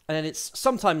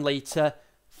sometime later.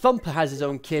 Thumper has his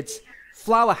own kids.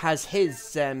 Flower has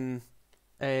his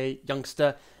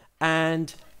youngster,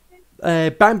 and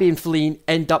Bambi and Feline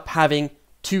end up having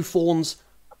two fawns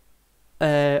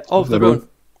of their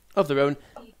own,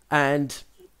 and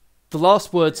the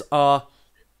last words are,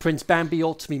 Prince Bambi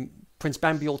ought to be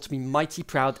mighty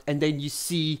proud," and then you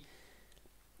see,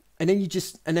 and then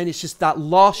it's just that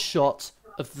last shot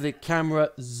of the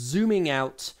camera zooming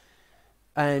out,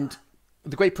 and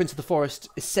the Great Prince of the Forest,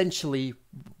 essentially,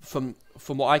 from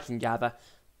what I can gather,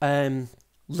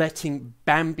 letting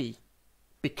Bambi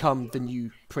become the new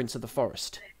Prince of the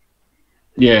Forest.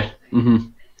 Yeah.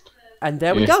 Mm-hmm. And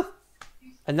there we go.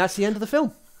 And that's the end of the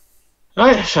film.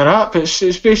 Right, it's a wrap.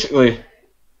 It's basically,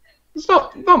 it's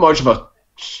not much of a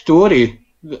story.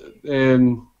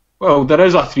 Well, there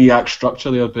is a 3-act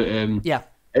structure there, but yeah.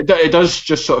 It does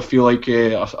just sort of feel like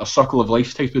a circle of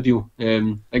life type of deal.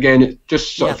 Again, it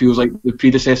just sort of feels like the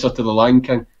predecessor to The Lion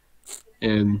King.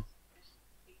 And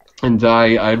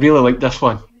I really like this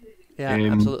one. Yeah,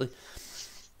 absolutely. I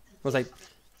was like,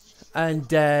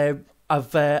 and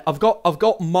I've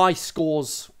got my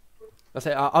scores.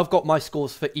 I've got my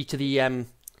scores for each of the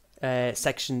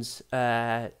sections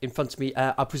in front of me.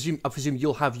 I presume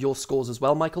you'll have your scores as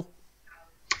well, Michael.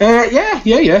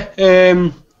 Yeah.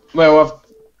 Well,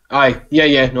 no, I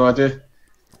do.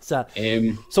 So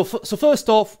first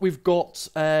off, we've got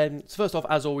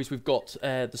as always, we've got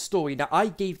the story. Now, I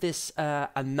gave this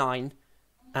a 9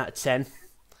 out of 10.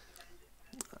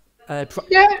 I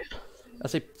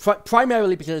say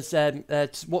primarily because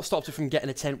what stopped it from getting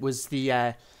a 10 was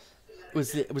the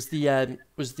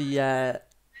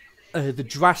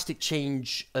drastic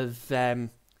change of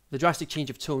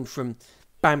tone from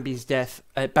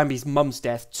Bambi's mum's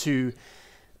death to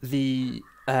the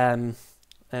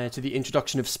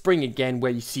introduction of Spring again,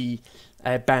 where you see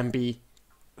Bambi,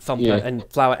 Thumper, and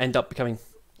Flower end up becoming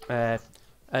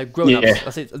grown-ups. I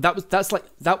say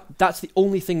that's the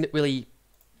only thing that really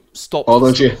stopped. Oh,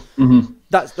 don't you? Mm-hmm.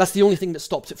 That's the only thing that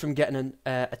stopped it from getting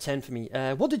a 10 for me.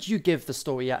 What did you give the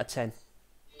story out of 10?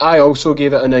 I also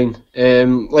gave it a 9.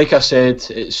 Like I said,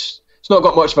 it's not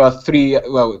got much of a 3.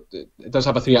 Well, it does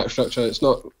have a 3-act structure. It's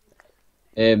not,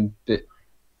 but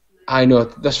I know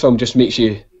this film just gives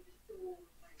you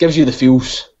the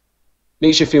feels,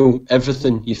 makes you feel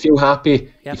everything. You feel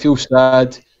happy, you feel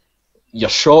sad, you're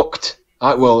shocked.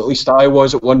 Well, at least I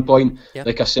was at one point.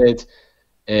 Like I said,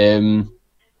 and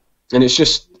it's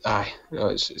just,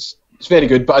 it's very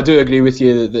good. But I do agree with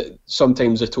you that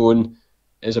sometimes the tone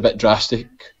is a bit drastic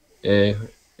in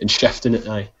shifting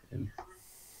it.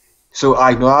 So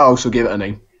I also gave it a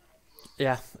 9.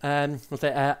 Yeah. So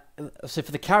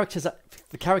for the characters that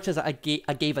I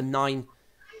gave a 9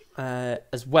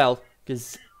 as well,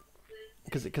 because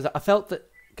I felt that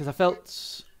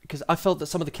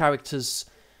some of the characters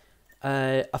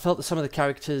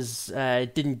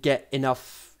didn't get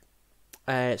enough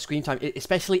screen time,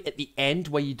 especially at the end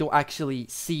where you don't actually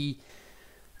see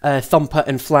Thumper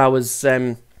and Flower's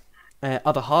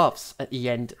other halves at the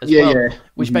end as well,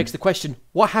 which begs the question: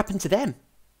 what happened to them?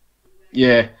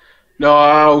 Yeah. No,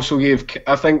 I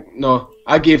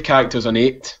gave characters an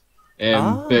 8,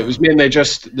 but it was mainly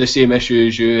just the same issue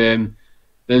as you.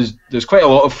 There's quite a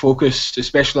lot of focus,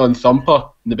 especially on Thumper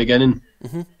in the beginning,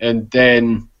 and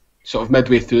then sort of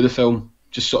midway through the film,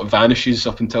 just sort of vanishes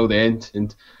up until the end.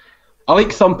 And I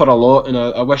like Thumper a lot, and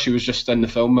I wish he was just in the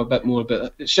film a bit more,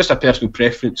 but it's just a personal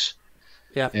preference.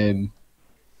 Yeah. I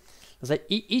was like,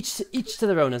 each to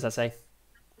their own, as I say.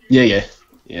 Yeah.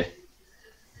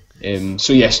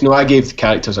 So yes, no, I gave the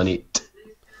characters an 8.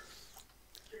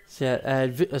 So,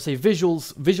 I say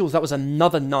visuals. That was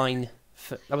another 9.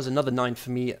 That was another 9 for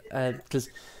me because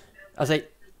I say,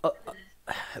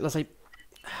 I say,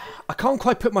 I can't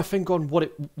quite put my finger on what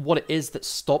it is that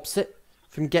stops it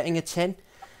from getting a 10,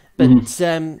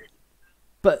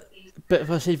 but but if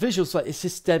I say visuals, like it's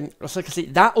just it's like I say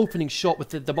that opening shot with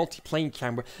the multi-plane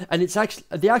camera, and it's actually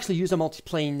they actually use a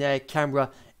multi-plane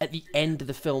camera at the end of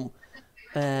the film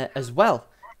as well,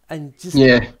 and just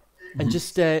and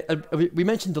just we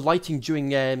mentioned the lighting during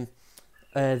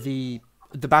the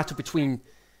battle between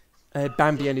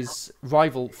Bambi and his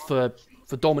rival for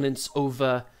dominance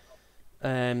over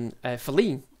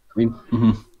Feline.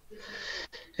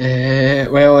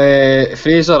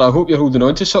 Fraser, I hope you're holding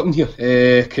on to something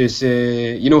here, because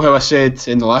you know how I said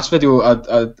in the last video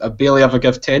I barely ever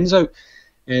give 10s out.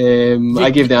 I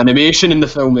gave the animation in the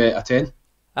film a 10.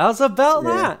 How's about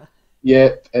that?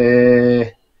 Yep.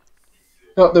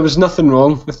 No, there was nothing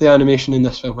wrong with the animation in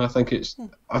this film. I think it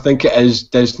is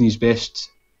Disney's best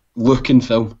looking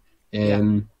film.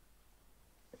 And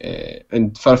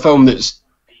for a film that's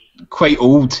quite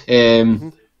old, I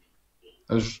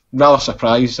was rather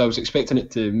surprised. I was expecting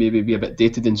it to maybe be a bit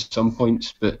dated in some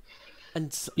points, but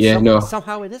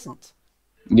somehow it isn't.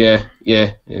 Yeah.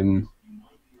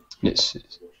 It's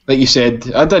like you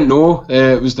said. I didn't know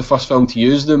it was the first film to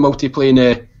use the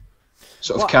multi-plane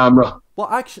sort of camera. Well,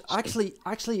 actually,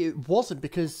 it wasn't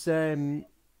because I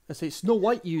say Snow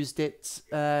White used it.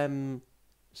 I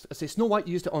say Snow White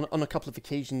used it on a couple of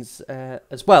occasions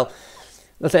as well.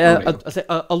 I say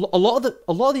a lot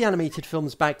of the animated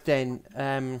films back then,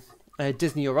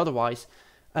 Disney or otherwise,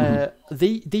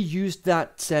 they used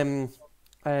that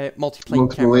multi-plane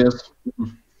camera. Layers.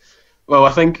 Well,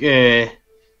 I think they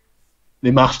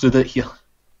mastered it here.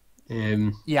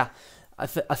 Yeah. I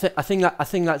think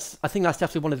that's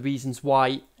definitely one of the reasons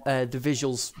why the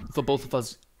visuals for both of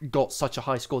us got such a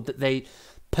high score, that they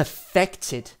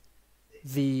perfected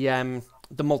the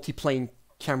multi-plane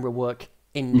camera work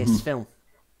in this film.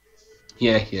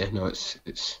 Yeah, no, it's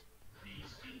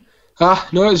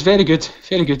very good,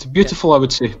 beautiful. I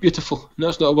would say beautiful. No,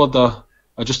 that's not a word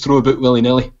I just throw about willy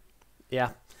nilly.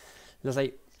 Yeah, in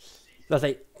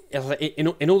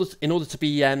order to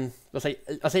be and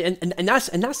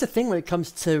that's the thing when it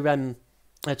comes to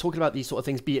talking about these sort of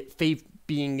things, be it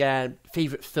being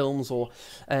favorite films or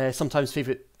sometimes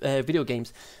favorite video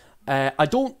games. I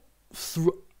don't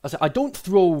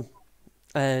throw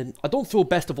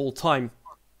best of all time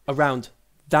around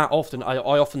that often. I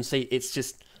often say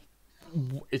it's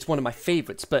one of my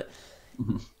favorites, but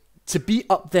to be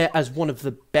up there as one of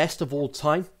the best of all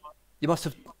time, you must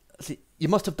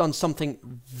have done something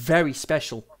very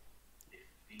special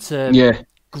to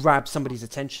grab somebody's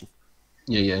attention.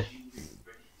 Yeah.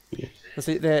 I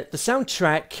see the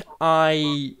soundtrack.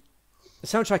 I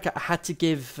had to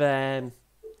give an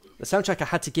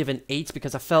 8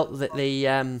 because I felt that they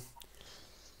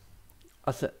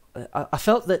I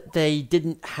felt that they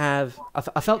didn't have.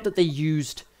 I felt that they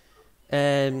used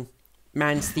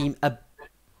Man's theme a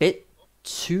bit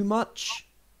too much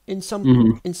in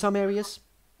some areas.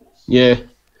 Yeah.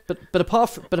 But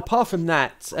apart from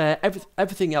that,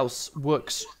 everything else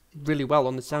works really well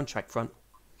on the soundtrack front.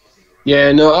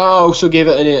 Yeah, no, I also gave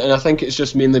it an 8, and I think it's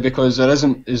just mainly because there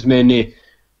isn't as many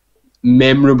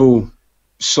memorable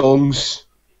songs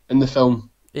in the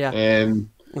film. Yeah. And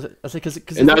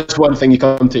that's one thing you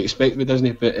come to expect with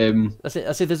Disney. But I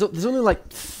say there's only like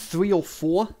 3 or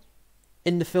 4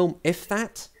 in the film, if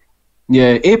that.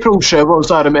 Yeah, April Showers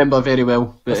I remember very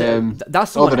well, but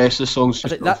that's all the rest of the songs.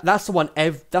 That's the one.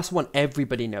 That's the one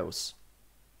everybody knows.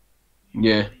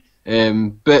 Yeah,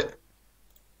 but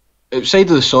outside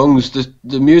of the songs,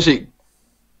 the music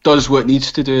does what it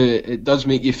needs to do. It does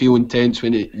make you feel intense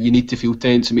when you need to feel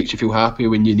tense. It makes you feel happy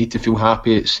when you need to feel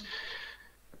happy.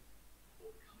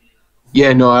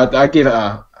 I gave it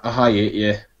a high 8.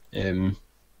 Yeah.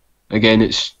 Again,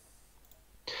 it's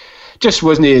just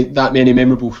wasn't that many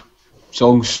memorable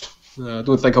songs. I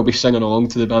don't think I'll be singing along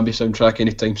to the Bambi soundtrack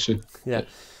anytime soon. Yeah.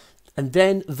 And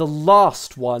then the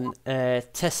last one,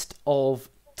 Test of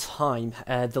Time,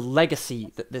 the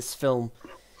legacy that this film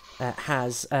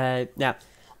has. Now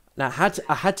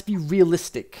I had to be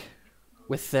realistic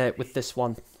with this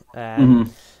one,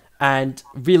 and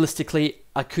realistically,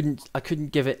 I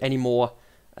couldn't give it any more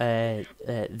than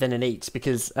an 8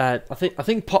 because I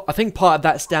think part of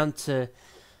that's down to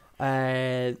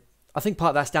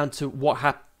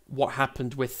what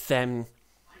happened with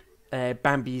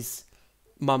Bambi's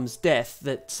mum's death.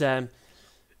 That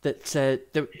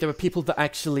there were people that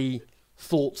actually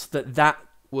thought that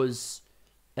was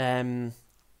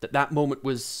that moment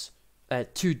was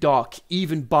too dark,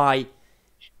 even by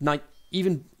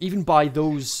even by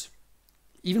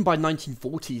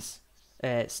 1940s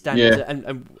standards,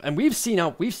 and we've seen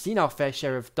our fair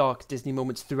share of dark Disney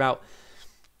moments throughout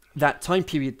that time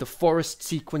period. The forest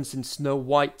sequence in Snow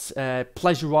White,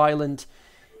 Pleasure Island,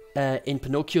 in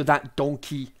Pinocchio, that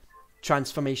donkey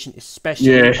transformation,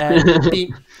 especially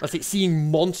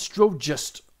seeing Monstro,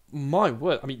 just my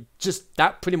word. I mean, just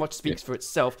that pretty much speaks for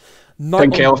itself.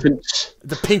 Pink elephants.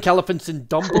 The pink elephants in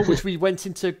Dumbo, which we went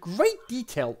into great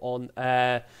detail on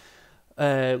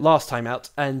last time out,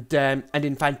 and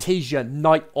in Fantasia,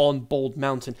 Night on Bald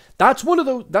Mountain. That's one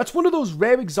of those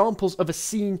rare examples of a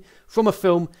scene from a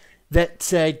film that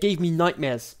gave me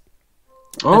nightmares.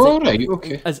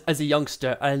 As a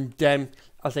youngster, and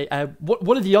I'll say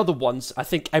one of the other ones. I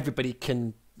think everybody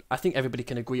can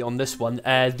agree on this one.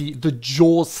 The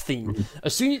Jaws theme.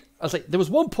 There was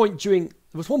one point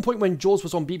when Jaws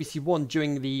was on BBC One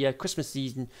during the Christmas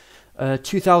season,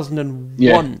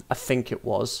 2001, I think it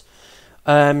was.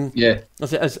 As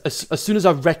soon as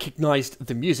I recognised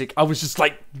the music, I was just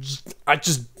like, I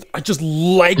just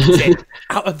legged it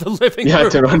out of the living room. You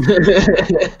had to run.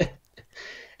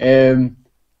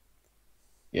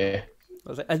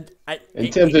 In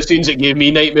terms of scenes that gave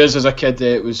me nightmares as a kid,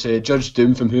 it was Judge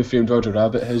Doom from Who Framed Roger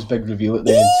Rabbit. His big reveal at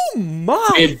the end. Oh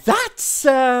my! That's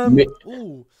that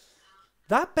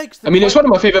begs. It's one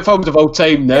of my favourite films of all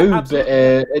time now.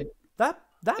 That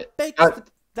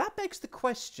begs the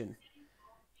question.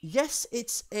 Yes,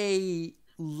 it's a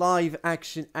live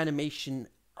action animation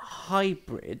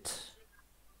hybrid.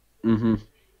 Mm-hmm.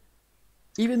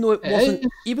 Even though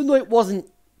it wasn't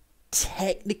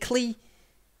technically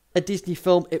a Disney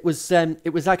film, it was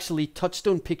actually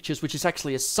Touchstone Pictures, which is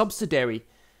actually a subsidiary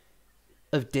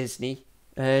of Disney.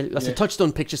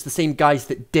 Touchstone Pictures, the same guys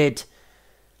that did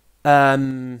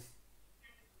Nightmare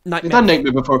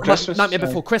Before Christmas. Nightmare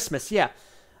Before Christmas, yeah.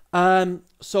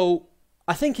 So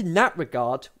I think in that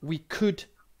regard, we could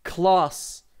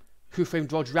class Who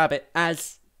Framed Roger Rabbit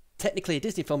as technically a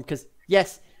Disney film, because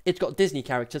yes, it's got Disney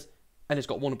characters and it's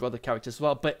got Warner Brother characters as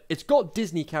well, but it's got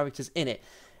Disney characters in it,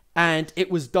 and it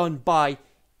was done by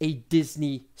a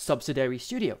Disney subsidiary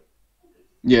studio.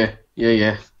 Yeah.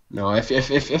 No,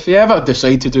 if you ever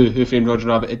decide to do Who Framed Roger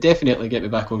Rabbit, definitely get me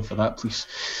back on for that, please.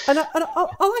 And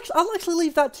I'll actually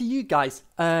leave that to you guys.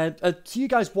 To you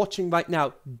guys watching right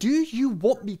now, do you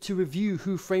want me to review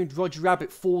Who Framed Roger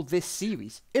Rabbit for this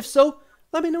series? If so,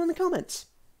 let me know in the comments.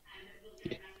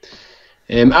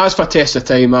 As for Test of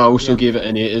Time, I also gave it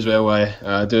an 8 as well.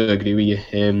 I do agree with you.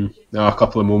 There are a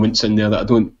couple of moments in there that I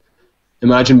don't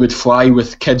imagine would fly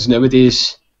with kids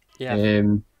nowadays. Yeah.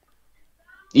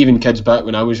 Even kids back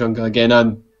when I was younger. Again,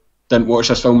 I didn't watch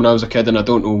this film when I was a kid, and I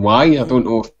don't know why. I don't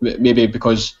know if maybe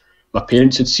because my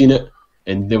parents had seen it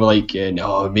and they were like,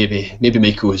 no, maybe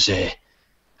Michael was a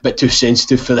bit too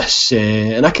sensitive for this.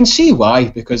 And I can see why,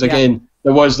 because again,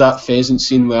 there was that pheasant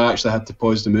scene where I actually had to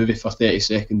pause the movie for 30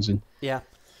 seconds. And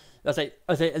that's the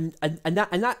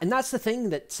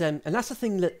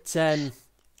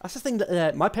thing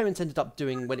that my parents ended up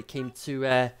doing when it came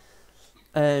to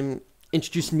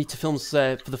introducing me to films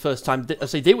for the first time.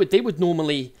 They would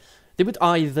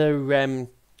either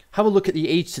have a look at the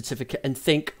age certificate and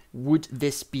think, would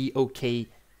this be okay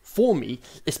for me?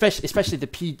 Especially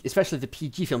the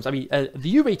PG films. I mean, the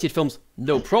U-rated films,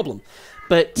 no problem,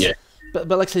 but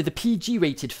like I say, the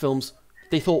PG-rated films,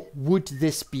 they thought, would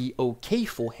this be okay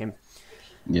for him?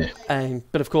 Yeah.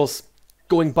 But of course,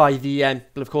 going by the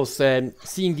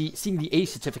seeing the age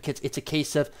certificate, it's a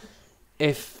case of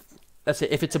if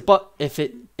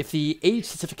the age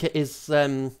certificate is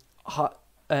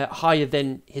higher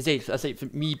than his age, let's say for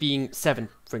me being 7,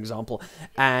 for example,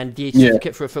 and the age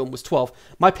certificate for a film was 12,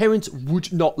 my parents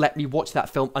would not let me watch that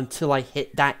film until I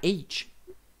hit that age.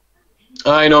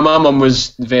 I know, my mum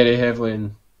was very heavily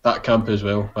in that camp as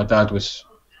well. My dad was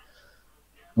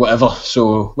whatever.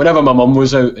 So whenever my mum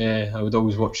was out, I would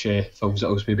always watch films that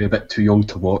I was maybe a bit too young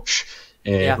to watch.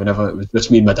 Whenever it was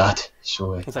just me and my dad.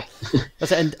 So and it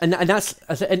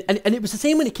was the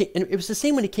same when it came. And it was the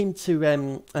same when it came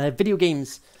to video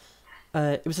games.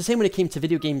 It was the same when it came to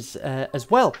video games as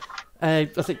well. I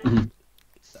think,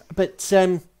 but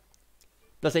some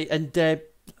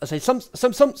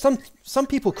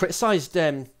people criticised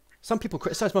my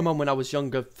mum when I was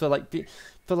younger for being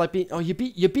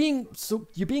you're being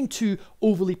too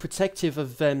overly protective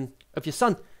of your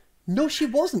son. No, she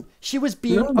wasn't. She was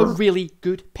being a really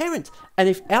good parent. And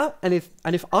if I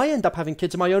end up having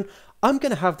kids of my own, I'm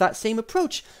gonna have that same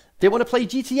approach. They want to play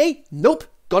GTA? Nope.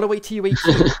 Gotta wait till you're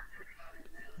 18.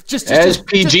 It's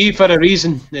PG for a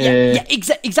reason.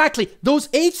 Exactly. Those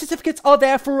age certificates are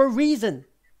there for a reason.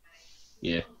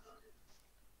 Yeah.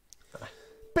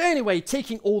 But anyway,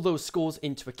 taking all those scores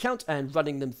into account and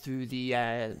running them through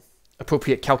the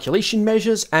appropriate calculation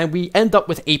measures, and we end up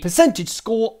with a percentage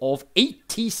score of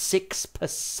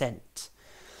 86%.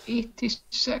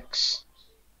 86.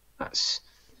 That's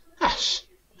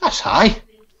high.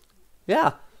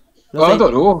 Yeah. Well, I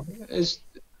don't know.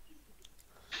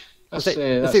 What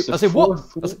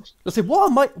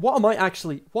I'm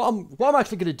actually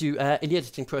going to do in the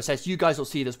editing process. You guys will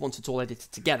see this once it's all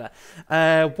edited together.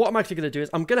 What I'm actually going to do is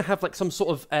I'm going to have like some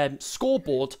sort of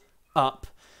scoreboard up,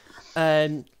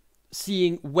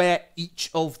 seeing where each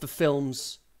of the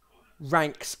films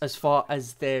ranks as far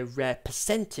as their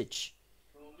percentage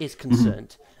is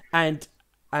concerned, and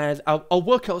I'll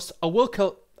work out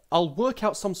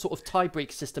some sort of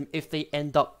tiebreak system if they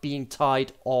end up being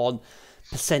tied on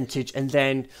percentage, and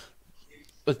then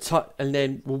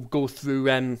we'll go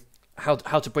through how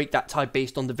to break that tie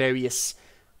based on the various.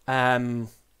 I'll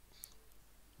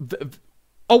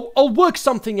work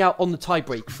something out on the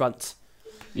tiebreak front.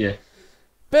 Yeah.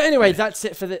 But anyway, that's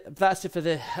it for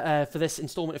this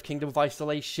installment of Kingdom of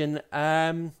Isolation.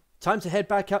 Time to head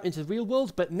back out into the real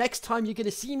world. But next time you're gonna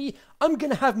see me, I'm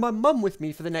gonna have my mum with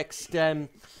me for the next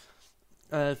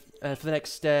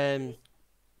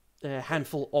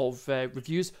handful of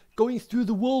reviews, going through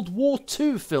the World War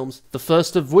II films. The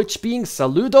first of which being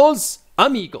Saludos,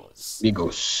 Amigos.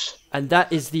 And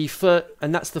that's the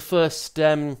first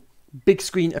big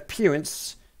screen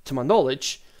appearance, to my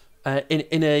knowledge,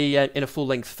 in a full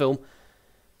length film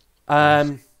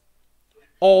of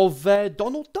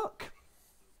Donald Duck.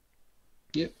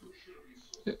 Yep.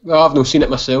 Well, I've not seen it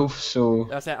myself, so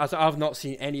I've not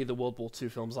seen any of the World War II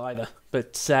films either.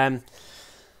 But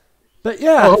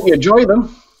yeah, I hope you enjoy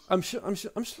them. I'm sure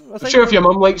if your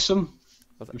mum likes them.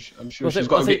 I'm sure she's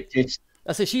got a great taste.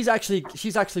 I say she's actually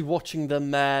watching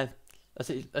them.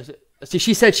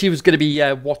 She said she was going to be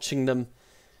watching them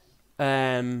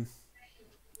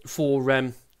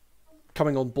for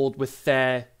coming on board with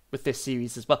this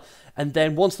series as well. And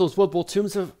then once those World War II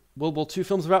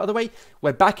films are out of the way,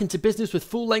 we're back into business with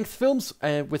full-length films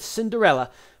with Cinderella.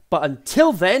 But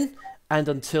until then, and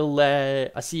until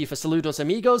I see you for Saludos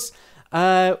Amigos,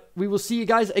 we will see you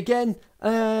guys again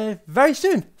very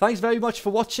soon. Thanks very much for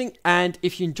watching, and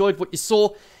if you enjoyed what you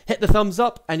saw, hit the thumbs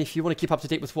up, and if you want to keep up to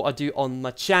date with what I do on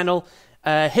my channel,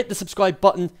 hit the subscribe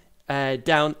button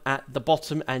down at the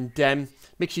bottom, and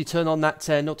make sure you turn on that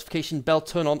notification bell,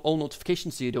 turn on all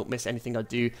notifications so you don't miss anything I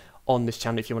do on this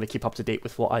channel if you want to keep up to date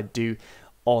with what I do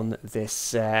on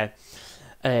this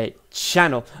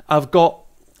channel. I've got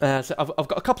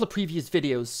a couple of previous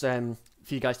videos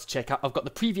for you guys to check out. I've got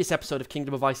the previous episode of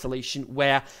Kingdom of Isolation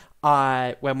where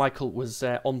Michael was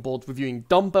on board reviewing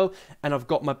Dumbo, and I've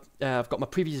got my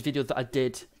previous video that I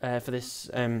did for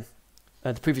this the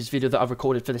previous video that I've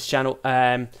recorded for this channel.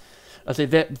 I say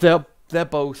they're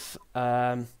both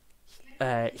here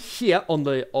on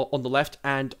the left,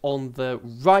 and on the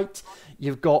right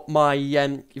you've got my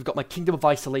Kingdom of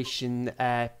Isolation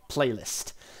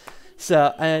playlist.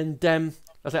 So, and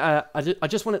I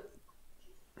just want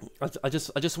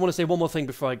to say one more thing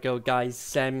before I go,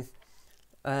 guys.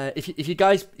 If you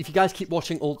guys keep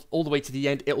watching all the way to the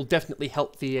end, it will definitely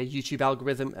help the YouTube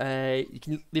algorithm. You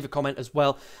can leave a comment as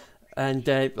well, and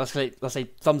let's say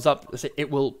thumbs up. Let's say it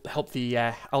will help the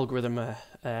algorithm a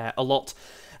lot.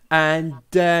 And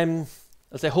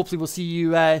let's say hopefully we'll see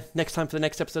you next time for the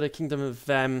next episode of Kingdom of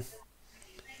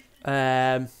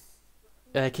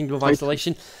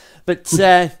Isolation. But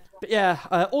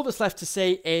yeah, all that's left to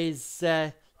say is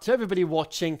to everybody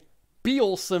watching, be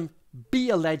awesome, be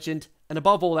a legend, and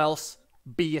above all else,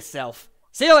 be yourself.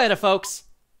 See you later, folks.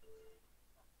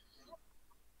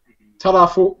 Ta-ra,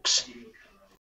 folks.